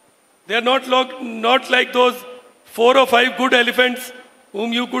 They are not like those 4 or 5 good elephants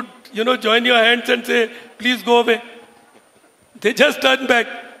whom you could, join your hands and say, please go away. They just turn back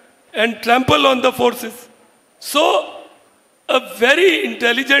and trample on the forces. So a very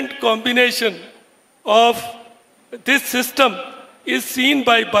intelligent combination of this system is seen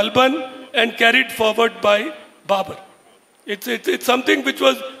by Balban and carried forward by Babur. It's something which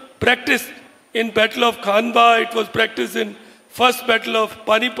was practiced in Battle of Khanwa, it was practiced in First Battle of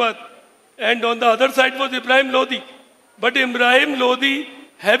Panipat, and on the other side was Ibrahim Lodi. But Ibrahim Lodi,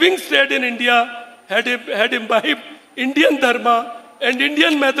 having stayed in India, had imbibed Indian dharma and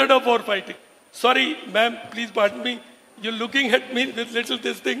Indian method of war fighting. Sorry, ma'am, please pardon me. You're looking at me with little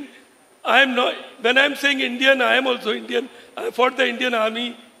this thing. I am not, when I'm saying Indian, I am also Indian. I fought the Indian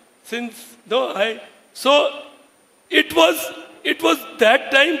army since, so it was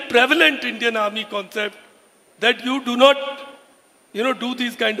that time prevalent Indian army concept that you do not, do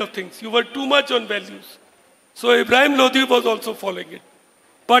these kind of things. You were too much on values. So Ibrahim Lodi was also following it.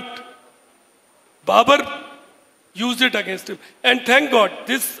 But Babur used it against him. And thank God,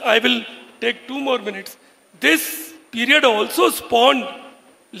 this, I will take 2 more minutes. This period also spawned,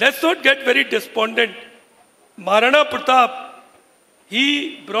 let's not get very despondent. Maharana Pratap,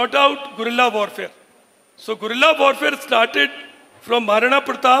 he brought out guerrilla warfare. So guerrilla warfare started from Maharana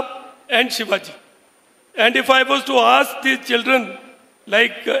Pratap and Shivaji. And if I was to ask these children,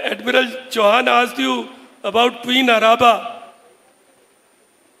 like Admiral Chauhan asked you about Queen Araba,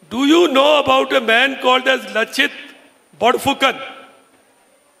 do you know about a man called as Lachit Borphukan?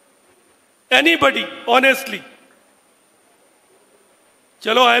 Anybody, honestly?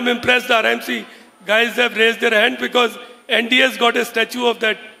 Chalo, I am impressed. RMC guys have raised their hand because NDS got a statue of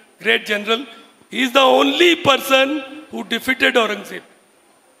that great general. He is the only person who defeated Aurangzeb.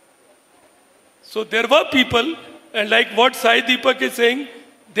 So there were people, and like what Sai Deepak is saying,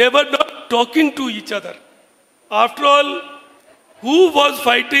 they were not talking to each other. After all, who was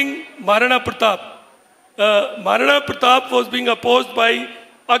fighting Maharana Pratap? Maharana Pratap was being opposed by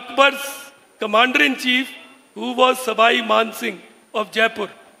Akbar's commander-in-chief, who was Sabai Man Singh of Jaipur.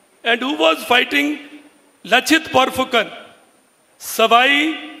 And who was fighting Lachit Borphukan?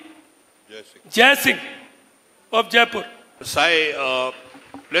 Sabai Jai Singh of Jaipur. Sai,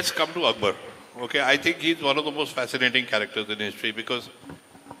 let's come to Akbar. Okay, I think he's one of the most fascinating characters in history because,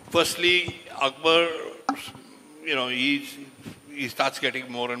 firstly, Akbar, he starts getting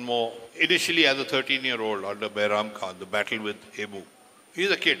more and more. Initially, as a 13-year-old under Behram Khan, the battle with Hemu.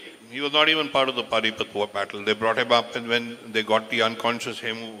 He's a kid. He was not even part of the Panipat war battle. They brought him up, and when they got the unconscious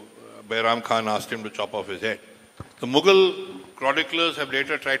Hemu, Behram Khan asked him to chop off his head. The Mughal chroniclers have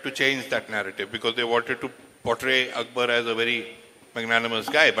later tried to change that narrative because they wanted to portray Akbar as a very magnanimous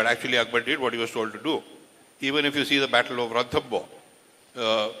guy, but actually Akbar did what he was told to do. Even if you see the Battle of Ranthambore,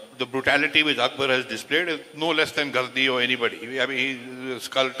 the brutality which Akbar has displayed is no less than Ghazni or anybody. I mean,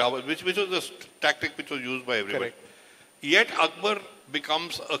 skull tower, which was the tactic which was used by everybody. Correct. Yet Akbar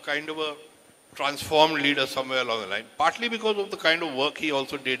becomes a kind of a transformed leader somewhere along the line, partly because of the kind of work he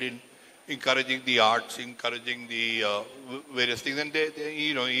also did in encouraging the arts, encouraging the various things, and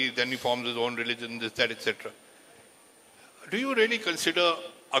then he forms his own religion, this, that, etc. Do you really consider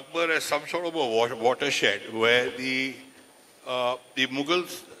Akbar as some sort of a watershed where the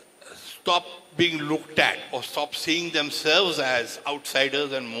Mughals stop being looked at or stop seeing themselves as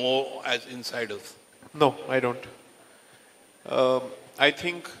outsiders and more as insiders? No, I don't. I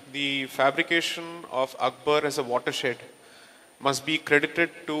think the fabrication of Akbar as a watershed must be credited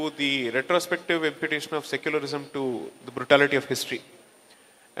to the retrospective imputation of secularism to the brutality of history.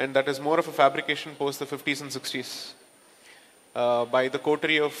 And that is more of a fabrication post the 50s and 60s. By the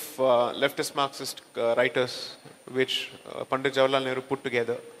coterie of leftist Marxist writers, which Pandit Jawaharlal Nehru put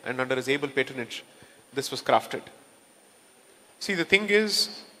together, and under his able patronage, this was crafted. See, the thing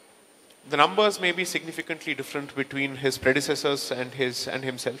is, the numbers may be significantly different between his predecessors and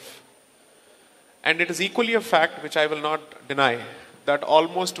himself. And it is equally a fact, which I will not deny, that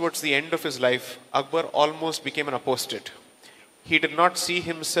almost towards the end of his life, Akbar almost became an apostate. He did not see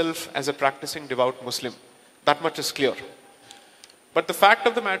himself as a practicing devout Muslim. That much is clear. But the fact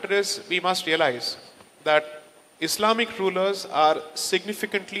of the matter is, we must realize that Islamic rulers are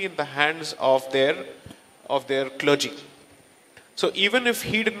significantly in the hands of their clergy. So even if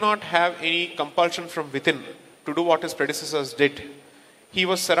he did not have any compulsion from within to do what his predecessors did, he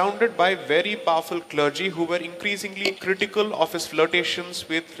was surrounded by very powerful clergy who were increasingly critical of his flirtations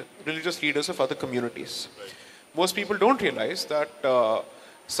with religious leaders of other communities. Most people don't realize that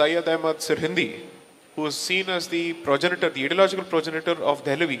Sayyid Ahmad Sirhindi, who is seen as the progenitor, the ideological progenitor of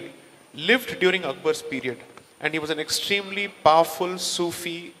Dehlavi, lived during Akbar's period, and he was an extremely powerful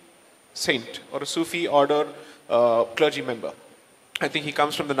Sufi saint or a Sufi order clergy member. I think he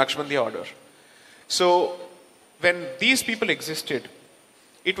comes from the Naqshbandi order. So when these people existed,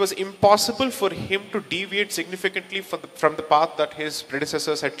 it was impossible for him to deviate significantly from the path that his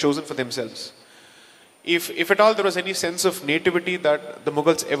predecessors had chosen for themselves. If at all there was any sense of nativity that the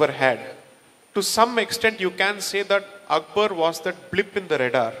Mughals ever had, to some extent you can say that Akbar was that blip in the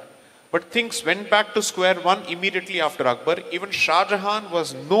radar. But things went back to square one immediately after Akbar. Even Shah Jahan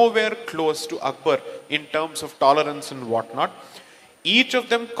was nowhere close to Akbar in terms of tolerance and whatnot. Each of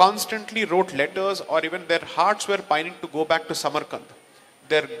them constantly wrote letters, or even their hearts were pining to go back to Samarkand.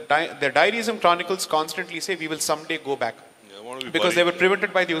 Their diaries and chronicles constantly say, we will someday go back. Because they were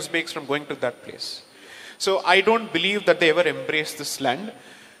prevented by the Uzbeks from going to that place. So I don't believe that they ever embraced this land.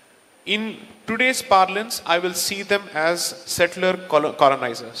 In today's parlance, I will see them as settler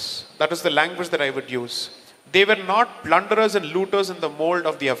colonizers. That is the language that I would use. They were not plunderers and looters in the mold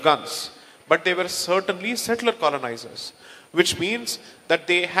of the Afghans, but they were certainly settler colonizers, which means that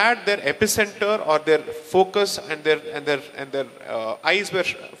they had their epicenter or their focus and their eyes were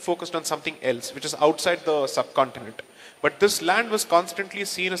focused on something else, which is outside the subcontinent. But this land was constantly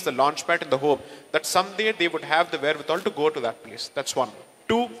seen as the launchpad in the hope that someday they would have the wherewithal to go to that place. That's one.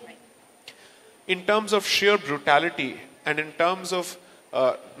 Two, in terms of sheer brutality and in terms of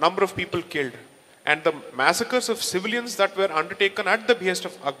number of people killed and the massacres of civilians that were undertaken at the behest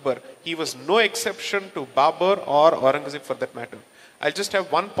of Akbar, he was no exception to Babur or Aurangzeb for that matter. I'll just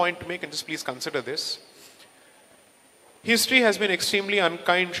have one point to make, and just please consider this. History has been extremely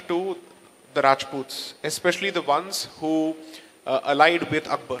unkind to the Rajputs, especially the ones who allied with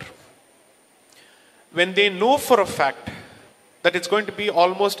Akbar. When they know for a fact that it's going to be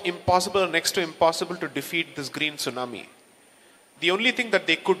almost impossible, next to impossible, to defeat this green tsunami, the only thing that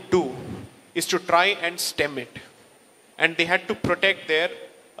they could do is to try and stem it. And they had to protect their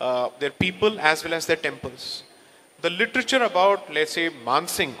people as well as their temples. The literature about, let's say,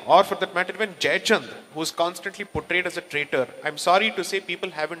 Mansingh, or for that matter even Jayachand, who is constantly portrayed as a traitor, I'm sorry to say people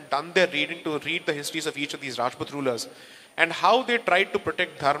haven't done their reading to read the histories of each of these Rajput rulers and how they tried to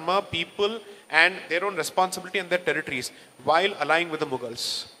protect dharma, people and their own responsibility and their territories while allying with the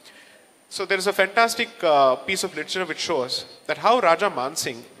Mughals. So there is a fantastic piece of literature which shows that how Raja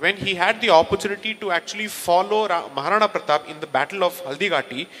Mansingh, when he had the opportunity to actually follow Maharana Pratap in the battle of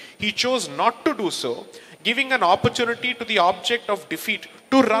Haldighati, he chose not to do so, giving an opportunity to the object of defeat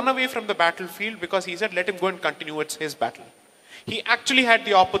to run away from the battlefield, because he said, let him go and continue his battle. He actually had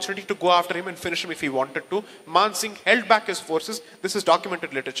the opportunity to go after him and finish him if he wanted to. Mansingh held back his forces. This is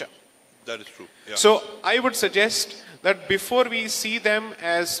documented literature. That is true. Yeah. So I would suggest that before we see them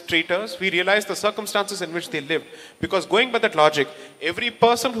as traitors, we realize the circumstances in which they lived. Because going by that logic, every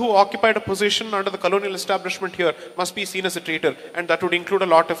person who occupied a position under the colonial establishment here must be seen as a traitor, and that would include a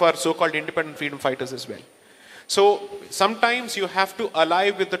lot of our so-called independent freedom fighters as well. So sometimes you have to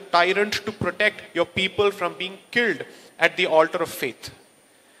ally with the tyrant to protect your people from being killed at the altar of faith.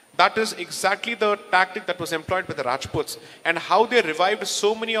 That is exactly the tactic that was employed by the Rajputs, and how they revived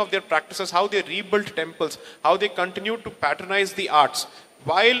so many of their practices, how they rebuilt temples, how they continued to patronize the arts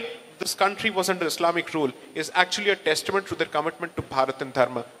while this country was under Islamic rule is actually a testament to their commitment to Bharat and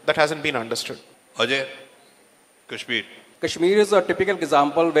Dharma that hasn't been understood. Ajay, Kashmir. Kashmir is a typical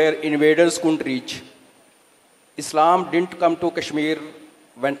example where invaders couldn't reach. Islam didn't come to Kashmir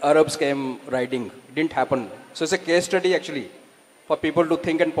when Arabs came riding. It didn't happen. So it's a case study actually for people to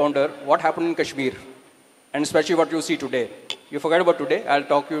think and ponder what happened in Kashmir, and especially what you see today. You forget about today, I'll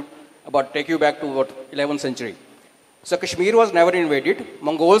take you back to 11th century. So Kashmir was never invaded.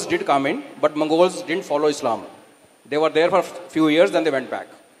 Mongols did come in, but Mongols didn't follow Islam. They were there for a few years, then they went back.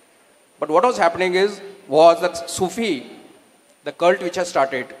 But what was happening was that Sufi, the cult which has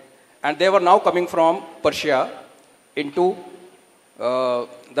started, and they were now coming from Persia into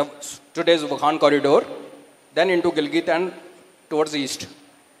today's Wakhan corridor, then into Gilgit and towards the east.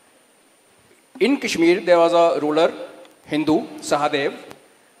 In Kashmir, there was a ruler, Hindu, Sahadev,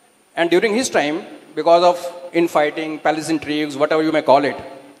 and during his time, because of infighting, palace intrigues, whatever you may call it,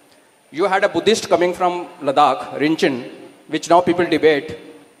 you had a Buddhist coming from Ladakh, Rinchen, which now people debate,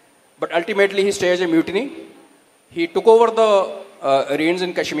 but ultimately he staged a mutiny. He took over the reins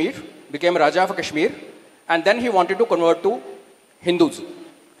in Kashmir, became Raja of Kashmir, and then he wanted to convert to Hindus.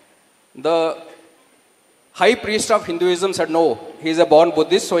 The high priest of Hinduism said, no, he is a born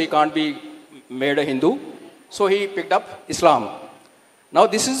Buddhist, so he can't be made a Hindu. So he picked up Islam. Now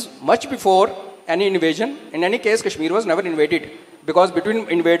this is much before any invasion. In any case, Kashmir was never invaded, because between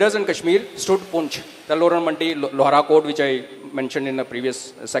invaders and Kashmir stood Punch, the Loran Mandi Lohara code, which I mentioned in the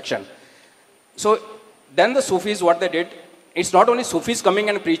previous section. So then the Sufis, what they did, it's not only Sufis coming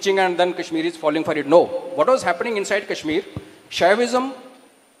and preaching and then Kashmiris falling for it. No. What was happening inside Kashmir, Shaivism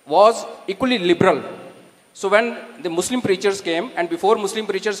was equally liberal. So when the Muslim preachers came, and before Muslim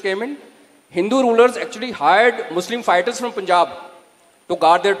preachers came in, Hindu rulers actually hired Muslim fighters from Punjab to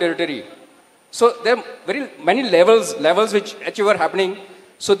guard their territory. So there are very many levels which actually were happening.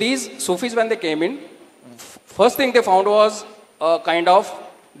 So these Sufis, when they came in, first thing they found was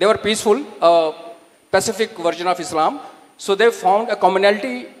they were peaceful, pacific version of Islam. So they found a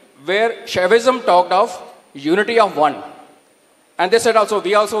commonality where Shaivism talked of unity of one. And they said also,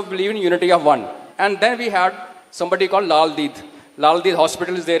 we also believe in unity of one. And then we had somebody called Lal Deed. Lal Deed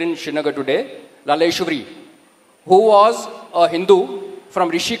Hospital is there in Srinagar today, Laleshwari, who was a Hindu from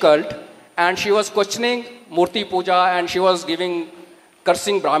Rishi cult, and she was questioning Murti Puja, and she was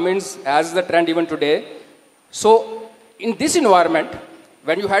cursing Brahmins as the trend even today. So in this environment,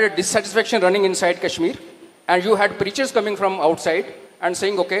 when you had a dissatisfaction running inside Kashmir, and you had preachers coming from outside and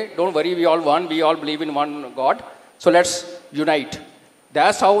saying, okay, don't worry, we all one, we all believe in one God, so let's unite.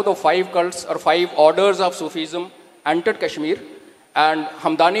 That's how the 5 cults or 5 orders of Sufism entered Kashmir. And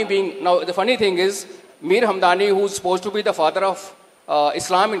Hamdani being, now the funny thing is, Mir Hamdani, who's supposed to be the father of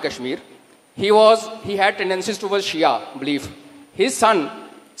Islam in Kashmir, he had tendencies towards Shia belief. His son,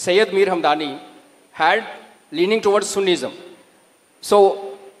 Sayyid Mir Hamdani, had leaning towards Sunnism.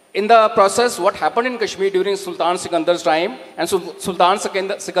 So in the process, what happened in Kashmir during Sultan Sikandar's time, and Sultan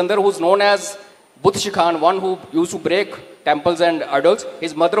Sikandar, who's known as Buddha Khan, one who used to break temples and idols,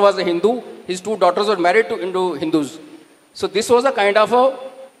 his mother was a Hindu, his 2 daughters were married to Hindus. So this was a kind of a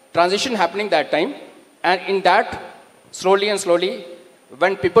transition happening that time. And in that, slowly and slowly,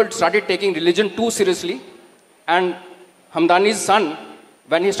 when people started taking religion too seriously, and Hamdani's son,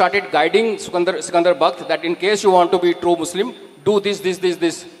 when he started guiding Sikandar Bakht, that in case you want to be true Muslim, do this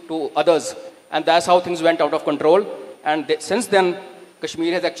to others. And that's how things went out of control. And since then,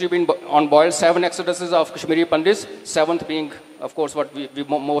 Kashmir has actually been on boil. 7 exoduses of Kashmiri Pandits, 7th being, of course, what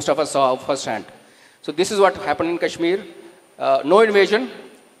most of us saw firsthand. So this is what happened in Kashmir. No invasion,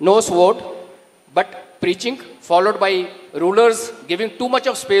 no sword, but preaching, followed by rulers giving too much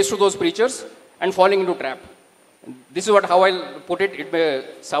of space to those preachers and falling into trap. This is how I'll put it. It may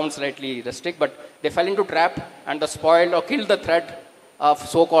sound slightly rustic, but they fell into trap and the spoiled or killed the thread of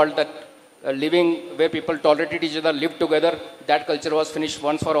so-called that living where people tolerated each other, lived together. That culture was finished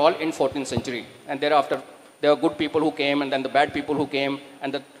once for all in 14th century. And thereafter, there were good people who came and then the bad people who came,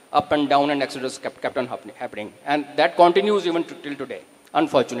 and the up and down and exodus kept on happening. And that continues even till today,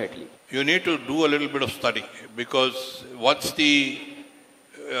 unfortunately. You need to do a little bit of study, because once the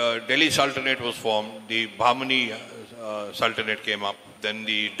Delhi Sultanate was formed, the Bahmani Sultanate came up, then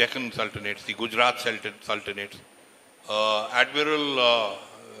the Deccan Sultanates, the Gujarat Sultanates. Admiral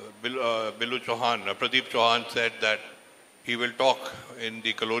Bilu Chauhan, Pradeep Chauhan said that he will talk in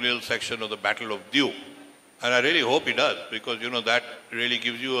the colonial section of the Battle of Diu. And I really hope he does, because, that really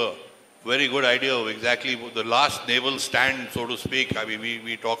gives you a very good idea of exactly the last naval stand, so to speak. I mean,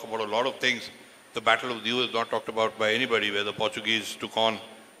 we talk about a lot of things. The Battle of Diu is not talked about by anybody, where the Portuguese took on.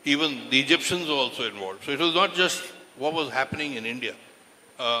 Even the Egyptians were also involved. So it was not just what was happening in India.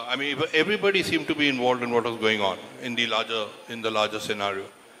 I mean, everybody seemed to be involved in what was going on in the larger scenario.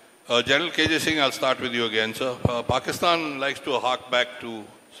 General KJ Singh, I'll start with you again, sir. Pakistan likes to hark back to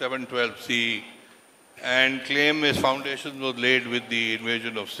 712 CE and claim its foundation was laid with the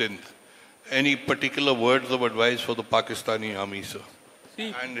invasion of Sindh. Any particular words of advice for the Pakistani army, sir,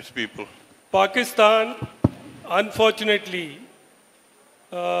 and its people? Pakistan, unfortunately,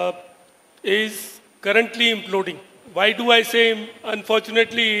 is currently imploding. Why do I say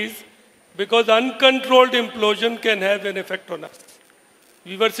unfortunately is because uncontrolled implosion can have an effect on us.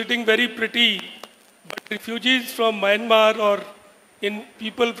 We were sitting very pretty, but refugees from Myanmar or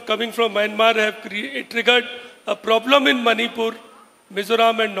people coming from Myanmar have triggered a problem in Manipur,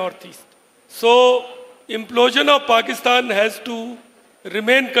 Mizoram and Northeast. So implosion of Pakistan has to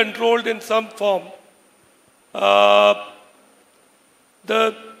remain controlled in some form.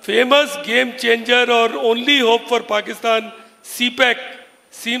 The famous game changer or only hope for Pakistan, CPEC,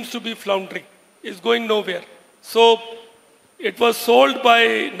 seems to be floundering, is going nowhere. So it was sold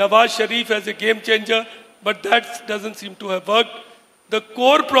by Nawaz Sharif as a game changer, but that doesn't seem to have worked. The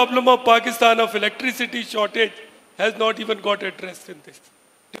core problem of Pakistan of electricity shortage has not even got addressed in this,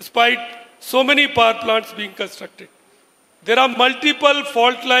 despite so many power plants being constructed. There are multiple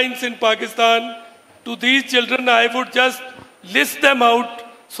fault lines in Pakistan. To these children, I would just list them out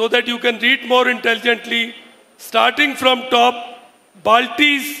so that you can read more intelligently. Starting from top,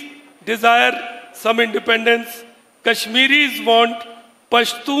 Baltis desire some independence. Kashmiris want,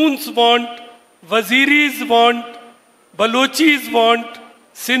 Pashtuns want, Waziris want, Balochis want,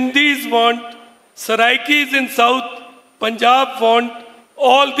 Sindhis want, Saraikis in south, Punjab want.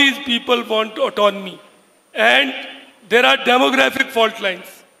 All these people want autonomy. And there are demographic fault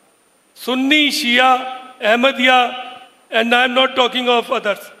lines. Sunni, Shia, Ahmadiyya, and I am not talking of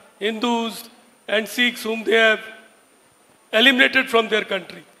others, Hindus and Sikhs whom they have eliminated from their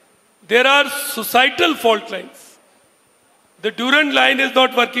country. There are societal fault lines. The Durand line is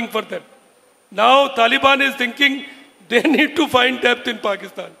not working for them. Now Taliban is thinking they need to find depth in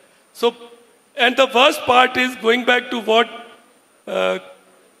Pakistan. So, and the worst part is going back to what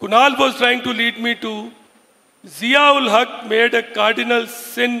Kunal was trying to lead me to. Zia-ul Haq made a cardinal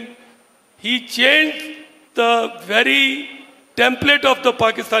sin. He changed the very template of the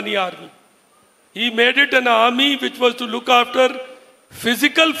Pakistani army. He made it an army which was to look after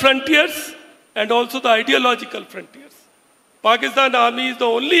physical frontiers and also the ideological frontiers. Pakistan army is the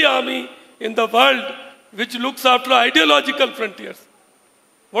only army in the world which looks after ideological frontiers.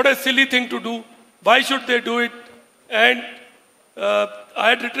 What a silly thing to do. Why should they do it? And I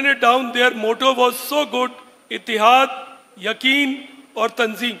had written it down. Their motto was so good. Ittihad, Yaqeen or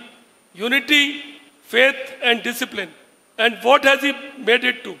Tanzeem. Unity, faith and discipline. And what has he made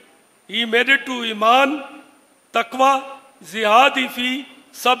it to? He made it to Iman, Taqwa, Zihadi fi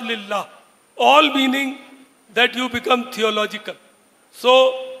sab lillah. All meaning that you become theological.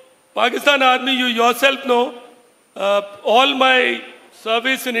 So, Pakistan Army, you yourself know, all my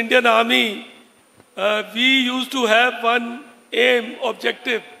service in Indian Army, we used to have one aim,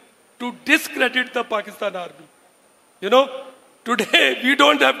 objective, to discredit the Pakistan Army. You know, today we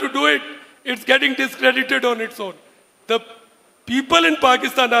don't have to do it. It's getting discredited on its own. The people in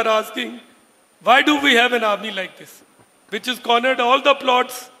Pakistan are asking, why do we have an army like this? Which has cornered all the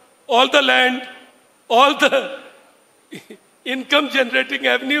plots, all the land, all the income generating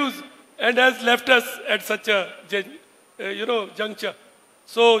avenues and has left us at such a, juncture.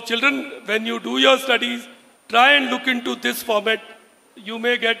 So children, when you do your studies, try and look into this format. You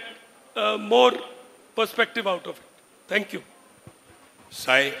may get more perspective out of it. Thank you.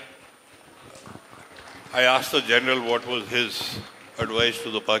 Sai, I asked the general what was his advice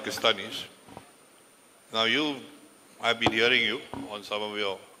to the Pakistanis. Now I've been hearing you on some of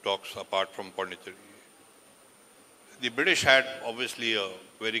your talks apart from Pondicherry. The British had obviously a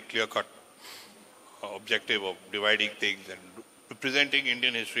very clear-cut objective of dividing things and representing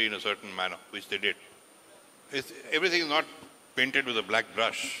Indian history in a certain manner, which they did. Everything is not painted with a black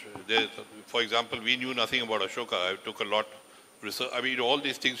brush. For example, we knew nothing about Ashoka. I took a lot of research. I mean, all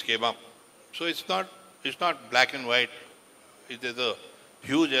these things came up. So it's not black and white. There's a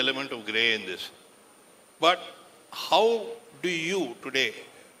huge element of grey in this. But how do you today,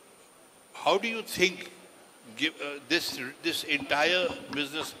 how do you think this entire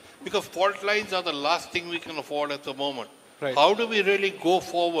business, because fault lines are the last thing we can afford at the moment. Right. How do we really go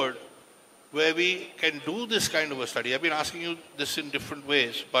forward where we can do this kind of a study? I've been asking you this in different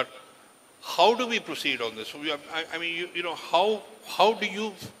ways, but how do we proceed on this? I mean,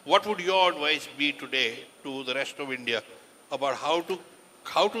 what would your advice be today to the rest of India about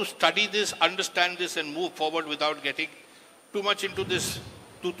how to study this, understand this and move forward without getting too much into this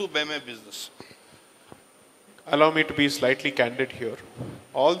tutu beme business? Allow me to be slightly candid here.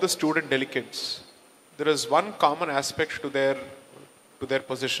 All the student delegates, there is one common aspect to their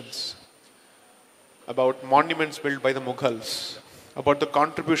positions about monuments built by the Mughals, about the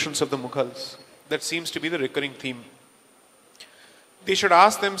contributions of the Mughals. That seems to be the recurring theme. They should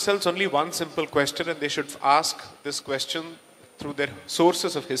ask themselves only one simple question, and they should ask this question through their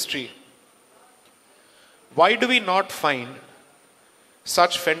sources of history. Why do we not find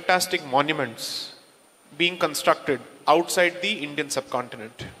such fantastic monuments being constructed outside the Indian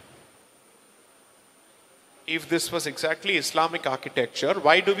subcontinent? If this was exactly Islamic architecture,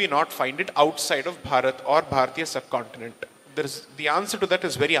 why do we not find it outside of Bharat or Bharatiya subcontinent? The answer to that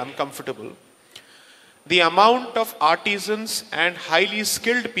is very uncomfortable. The amount of artisans and highly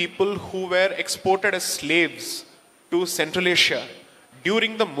skilled people who were exported as slaves to Central Asia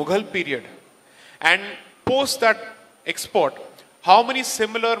during the Mughal period, and post that export, how many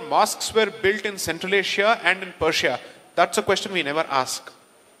similar mosques were built in Central Asia and in Persia? That's a question we never ask.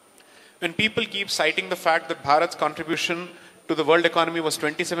 When people keep citing the fact that Bharat's contribution to the world economy was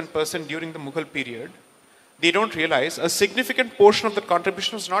 27% during the Mughal period, they don't realize a significant portion of that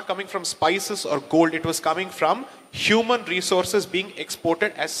contribution was not coming from spices or gold. It was coming from human resources being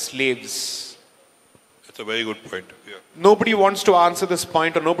exported as slaves. That's a very good point. Yeah. Nobody wants to answer this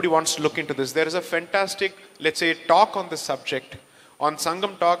point, or nobody wants to look into this. There is a fantastic, let's say, talk on this subject on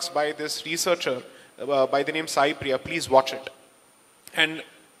Sangam Talks by this researcher by the name Sai Priya. Please watch it. And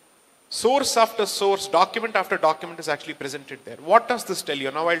source after source, document after document is actually presented there. What does this tell you?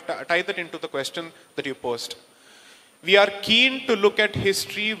 Now I'll tie that into the question that you posed. We are keen to look at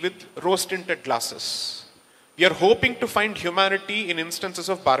history with rose-tinted glasses. You're hoping to find humanity in instances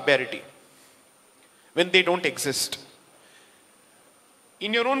of barbarity when they don't exist.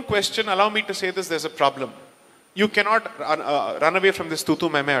 In your own question, allow me to say this, there's a problem. You cannot run away from this tutu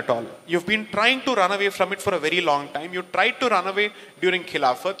meme at all. You've been trying to run away from it for a very long time. You tried to run away during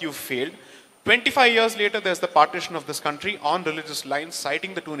Khilafat, you failed. 25 years later, there's the partition of this country on religious lines,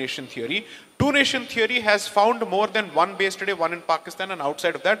 citing the two-nation theory. Two-nation theory has found more than one base today, one in Pakistan and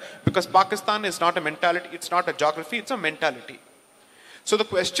outside of that, because Pakistan is not a mentality, it's not a geography, it's a mentality. So the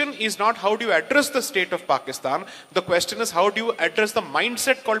question is not how do you address the state of Pakistan, the question is how do you address the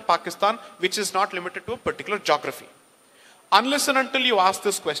mindset called Pakistan, which is not limited to a particular geography. Unless and until you ask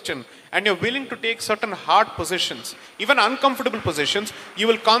this question and you're willing to take certain hard positions, even uncomfortable positions, you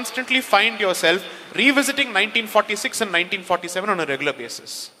will constantly find yourself revisiting 1946 and 1947 on a regular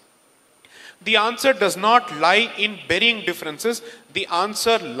basis. The answer does not lie in burying differences. The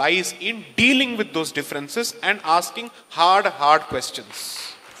answer lies in dealing with those differences and asking hard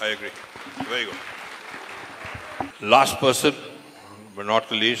questions. I agree. Very good. Last person, but not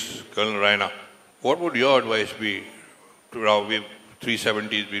the least, Colonel Raina. What would your advice be? Now,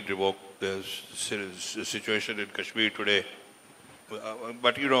 370s been revoked. There's a situation in Kashmir today.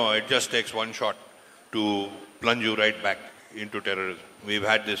 But you know, it just takes one shot to plunge you right back into terrorism. We've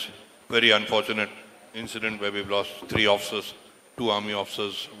had this very unfortunate incident where we've lost 3 officers, 2 army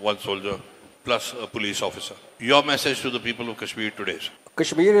officers, 1 soldier, plus a police officer. Your message to the people of Kashmir today, sir?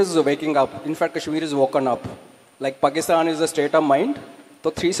 Kashmir is waking up. In fact, Kashmir is woken up. Like Pakistan is a state of mind. So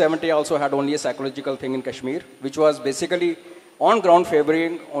 370 also had only a psychological thing in Kashmir, which was basically on ground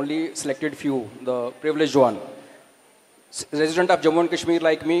favoring only selected few, the privileged one. Resident of Jammu and Kashmir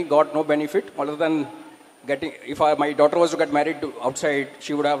like me got no benefit other than getting, my daughter was to get married outside,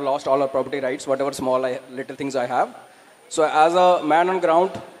 she would have lost all her property rights, whatever small little things I have. So as a man on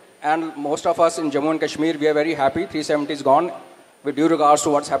ground, and most of us in Jammu and Kashmir, we are very happy 370 is gone. With due regards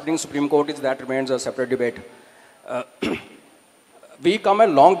to what's happening in Supreme Court, that remains a separate debate. We come a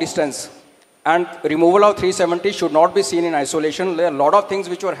long distance, and removal of 370 should not be seen in isolation. There are a lot of things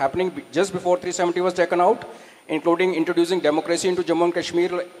which were happening just before 370 was taken out, including introducing democracy into Jammu and Kashmir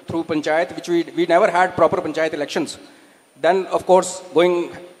through panchayat, which we never had proper panchayat elections. Then, of course,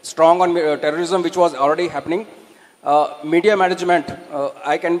 going strong on terrorism, which was already happening. Media management,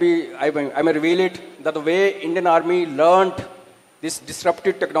 I may reveal it, that the way Indian Army learned this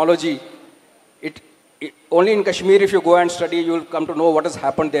disruptive technology, only in Kashmir, if you go and study, you will come to know what has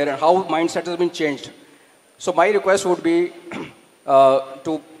happened there and how mindset has been changed. So my request would be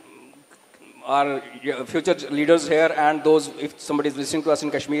to our future leaders here and those, if somebody is listening to us in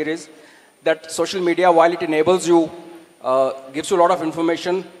Kashmir, is that social media, while it enables you, gives you a lot of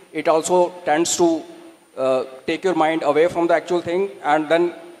information, it also tends to take your mind away from the actual thing and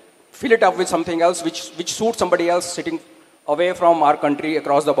then fill it up with something else which suits somebody else sitting away from our country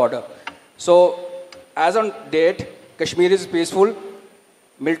across the border. So, as on date, Kashmir is peaceful.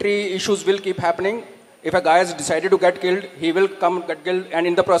 Military issues will keep happening. If a guy has decided to get killed, he will come get killed, and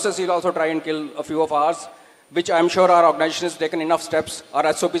in the process, he'll also try and kill a few of ours, which I'm sure our organization has taken enough steps.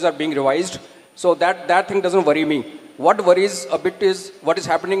 Our SOPs are being revised. So that thing doesn't worry me. What worries a bit is what is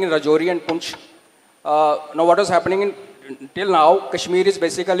happening in Rajouri and Punch. Now, what is happening till now, Kashmir is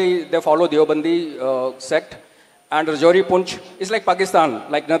basically, they follow Deobandi sect. And Rajouri Punch is like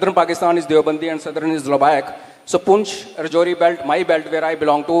Pakistan. Like northern Pakistan is Deobandi and southern is Labaik. So Punch, Rajouri belt, my belt where I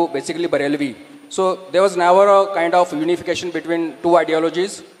belong to, basically Barelvi. So there was never a kind of unification between two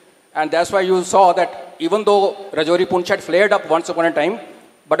ideologies. And that's why you saw that even though Rajouri Punch had flared up once upon a time,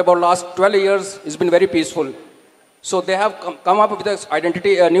 but about last 12 years, it's been very peaceful. So they have come up with this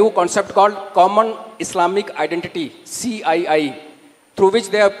identity, a new concept called Common Islamic Identity, CII, through which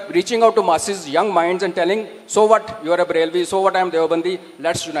they are reaching out to masses, young minds, and telling, so what, you are a Barelvi, so what, I am Deobandi,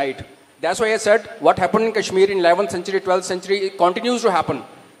 let's unite. That's why I said, what happened in Kashmir in 11th century, 12th century, it continues to happen.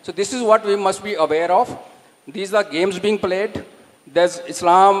 So this is what we must be aware of. These are games being played. There's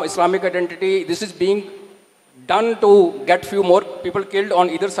Islam, Islamic identity. This is being done to get few more people killed on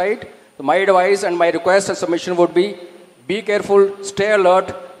either side. So my advice and my request and submission would be careful, stay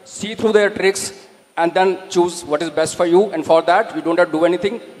alert, see through their tricks, and then choose what is best for you. And for that, you don't have to do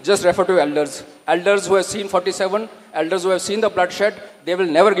anything. Just refer to elders. Elders who have seen 47, elders who have seen the bloodshed, they will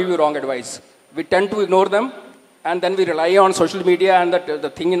never give you wrong advice. We tend to ignore them, and then we rely on social media and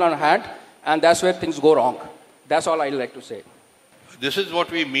the thing in our hand, and that's where things go wrong. That's all I'd like to say. This is what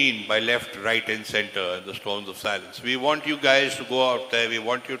we mean by left, right, and center and the stones of silence. We want you guys to go out there. We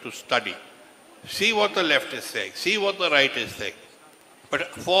want you to study. See what the left is saying. See what the right is saying. But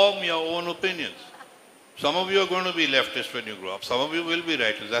form your own opinions. Some of you are going to be leftist when you grow up. Some of you will be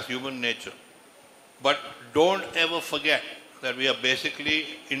rightist. That's human nature. But don't ever forget that we are basically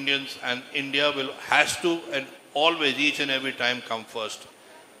Indians, and India has to and always, each and every time, come first.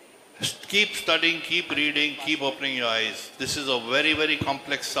 Keep studying, keep reading, keep opening your eyes. This is a very, very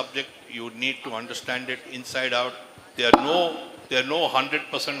complex subject. You need to understand it inside out. There are no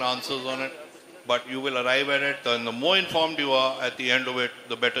 100% answers on it, but you will arrive at it. And the more informed you are at the end of it,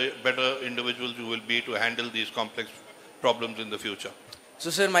 the better individuals you will be to handle these complex problems in the future. So,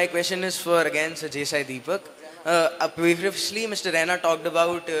 sir, my question is for, again, Sir Ajay Deepak. Previously, Mr. Raina talked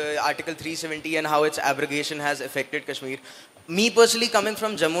about Article 370 and how its abrogation has affected Kashmir. Me personally, coming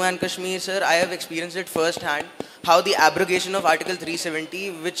from Jammu and Kashmir, sir, I have experienced it firsthand, how the abrogation of Article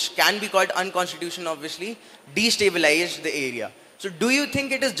 370, which can be called unconstitutional, obviously, destabilized the area. So do you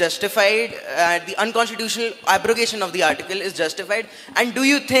think it is justified, the unconstitutional abrogation of the article is justified? And do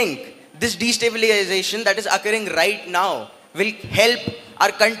you think this destabilization that is occurring right now will help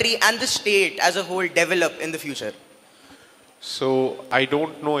our country and the state as a whole develop in the future? So I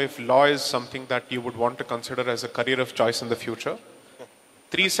don't know if law is something that you would want to consider as a career of choice in the future.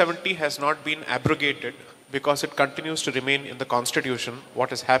 370 has not been abrogated because it continues to remain in the Constitution.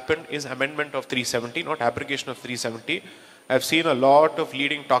 What has happened is amendment of 370, not abrogation of 370. I've seen a lot of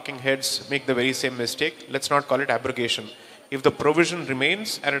leading talking heads make the very same mistake. Let's not call it abrogation. If the provision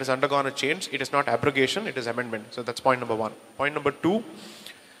remains and it has undergone a change, it is not abrogation, it is amendment. So that's point number one. Point number two,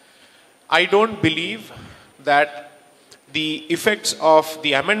 I don't believe that the effects of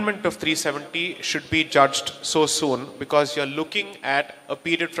the amendment of 370 should be judged so soon, because you're looking at a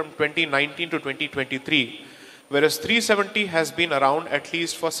period from 2019 to 2023, whereas 370 has been around at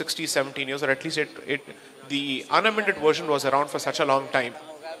least for 60, 17 years, or at least the unamended version was around for such a long time.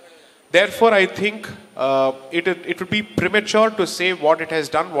 Therefore, I think it would be premature to say what it has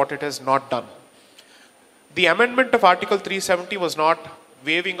done, what it has not done. The amendment of Article 370 was not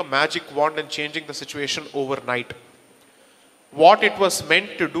waving a magic wand and changing the situation overnight. What it was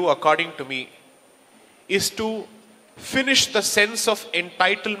meant to do, according to me, is to finish the sense of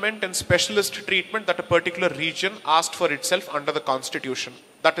entitlement and specialist treatment that a particular region asked for itself under the Constitution.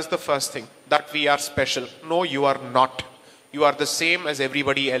 That is the first thing, that we are special. No, you are not. You are the same as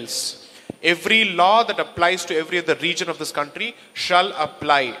everybody else. Every law that applies to every other region of this country shall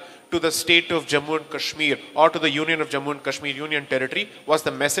apply to the state of Jammu and Kashmir, or to the Union of Jammu and Kashmir Union Territory, was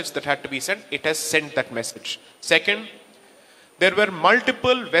the message that had to be sent. It has sent that message. Second, there were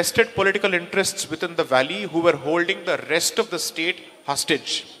multiple vested political interests within the valley who were holding the rest of the state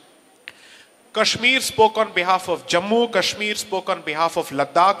hostage. Kashmir spoke on behalf of Jammu, Kashmir spoke on behalf of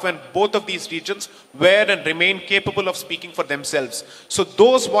Ladakh, when both of these regions were and remain capable of speaking for themselves. So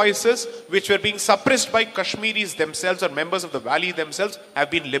those voices which were being suppressed by Kashmiris themselves or members of the valley themselves have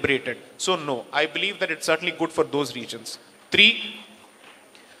been liberated. So no, I believe that it's certainly good for those regions. 3,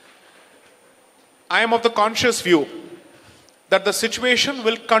 I am of the conscious view that the situation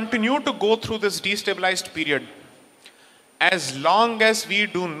will continue to go through this destabilized period as long as we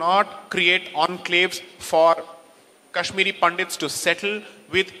do not create enclaves for Kashmiri Pandits to settle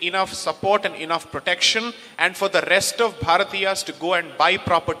with enough support and enough protection, and for the rest of Bharatiyas to go and buy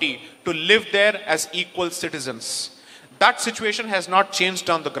property to live there as equal citizens. That situation has not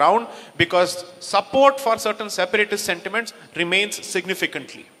changed on the ground because support for certain separatist sentiments remains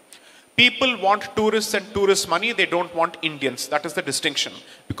significantly. People want tourists and tourist money, they don't want Indians. That is the distinction.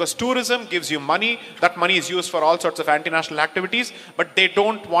 Because tourism gives you money, that money is used for all sorts of anti-national activities, but they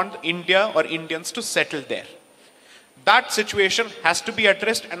don't want India or Indians to settle there. That situation has to be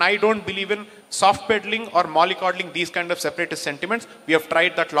addressed, and I don't believe in soft peddling or mollycoddling these kind of separatist sentiments. We have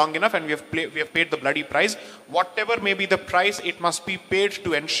tried that long enough, and we have paid the bloody price. Whatever may be the price, it must be paid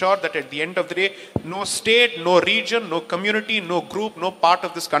to ensure that at the end of the day, no state, no region, no community, no group, no part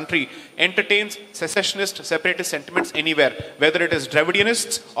of this country entertains secessionist, separatist sentiments anywhere, whether it is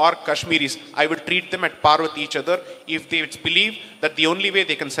Dravidianists or Kashmiris. I will treat them at par with each other. If they believe that the only way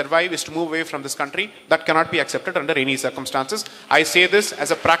they can survive is to move away from this country, that cannot be accepted under any circumstances. I say this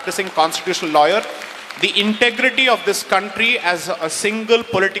as a practicing constitutional lawyer. The integrity of this country as a single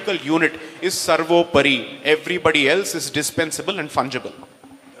political unit is sarvopari. Everybody else is dispensable and fungible.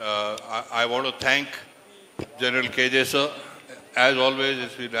 I want to thank General KJ sir. As always,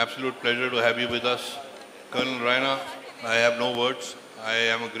 it's been an absolute pleasure to have you with us. Colonel Raina, I have no words. I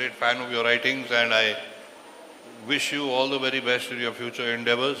am a great fan of your writings, and I wish you all the very best in your future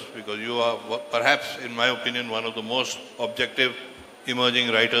endeavors, because you are perhaps, in my opinion, one of the most objective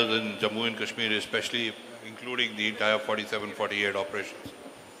emerging writers in Jammu and Kashmir, especially including the entire 47-48 operations.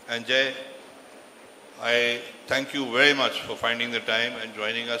 And Jay, I thank you very much for finding the time and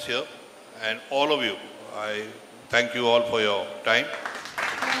joining us here. And all of you, I thank you all for your time.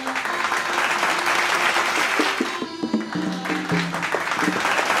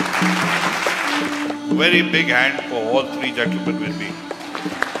 very big hand for all three gentlemen with me.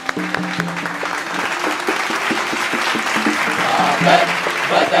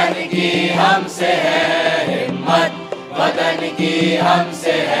 वतन की हमसे है हिम्मत, वतन की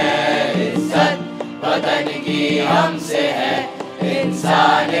हमसे है इज्जत, वतन की हमसे है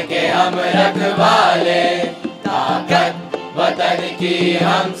इंसान के हम रखवाले। ताकत वतन की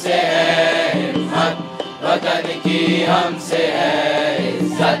हमसे है हिम्मत, वतन की हमसे है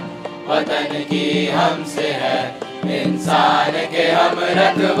इज्जत, वतन की हमसे है इंसान के हम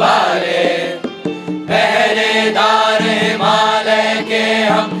रखवाले। पहरेदार हिमालय के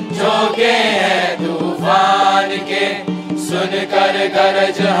हम झोंके हैं तूफान के, सुनकर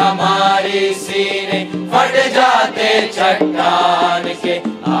गरज हमारी सीने फट जाते चट्टान के।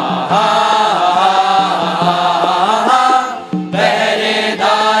 आहा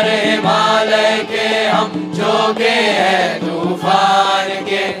पहरेदार हिमालय के हम झोंके हैं तूफान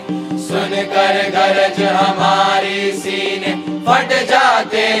के, सुनकर गरज हमारी सीने फट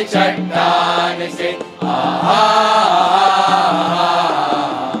जाते चट्टान से। आहा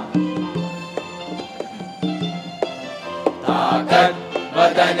ताकत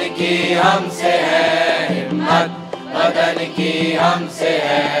वतन की हमसे है हिम्मत, वतन की हमसे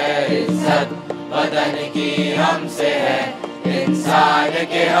है इज्जत, वतन की हमसे है इंसान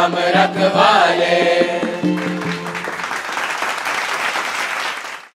के हम रखवाले।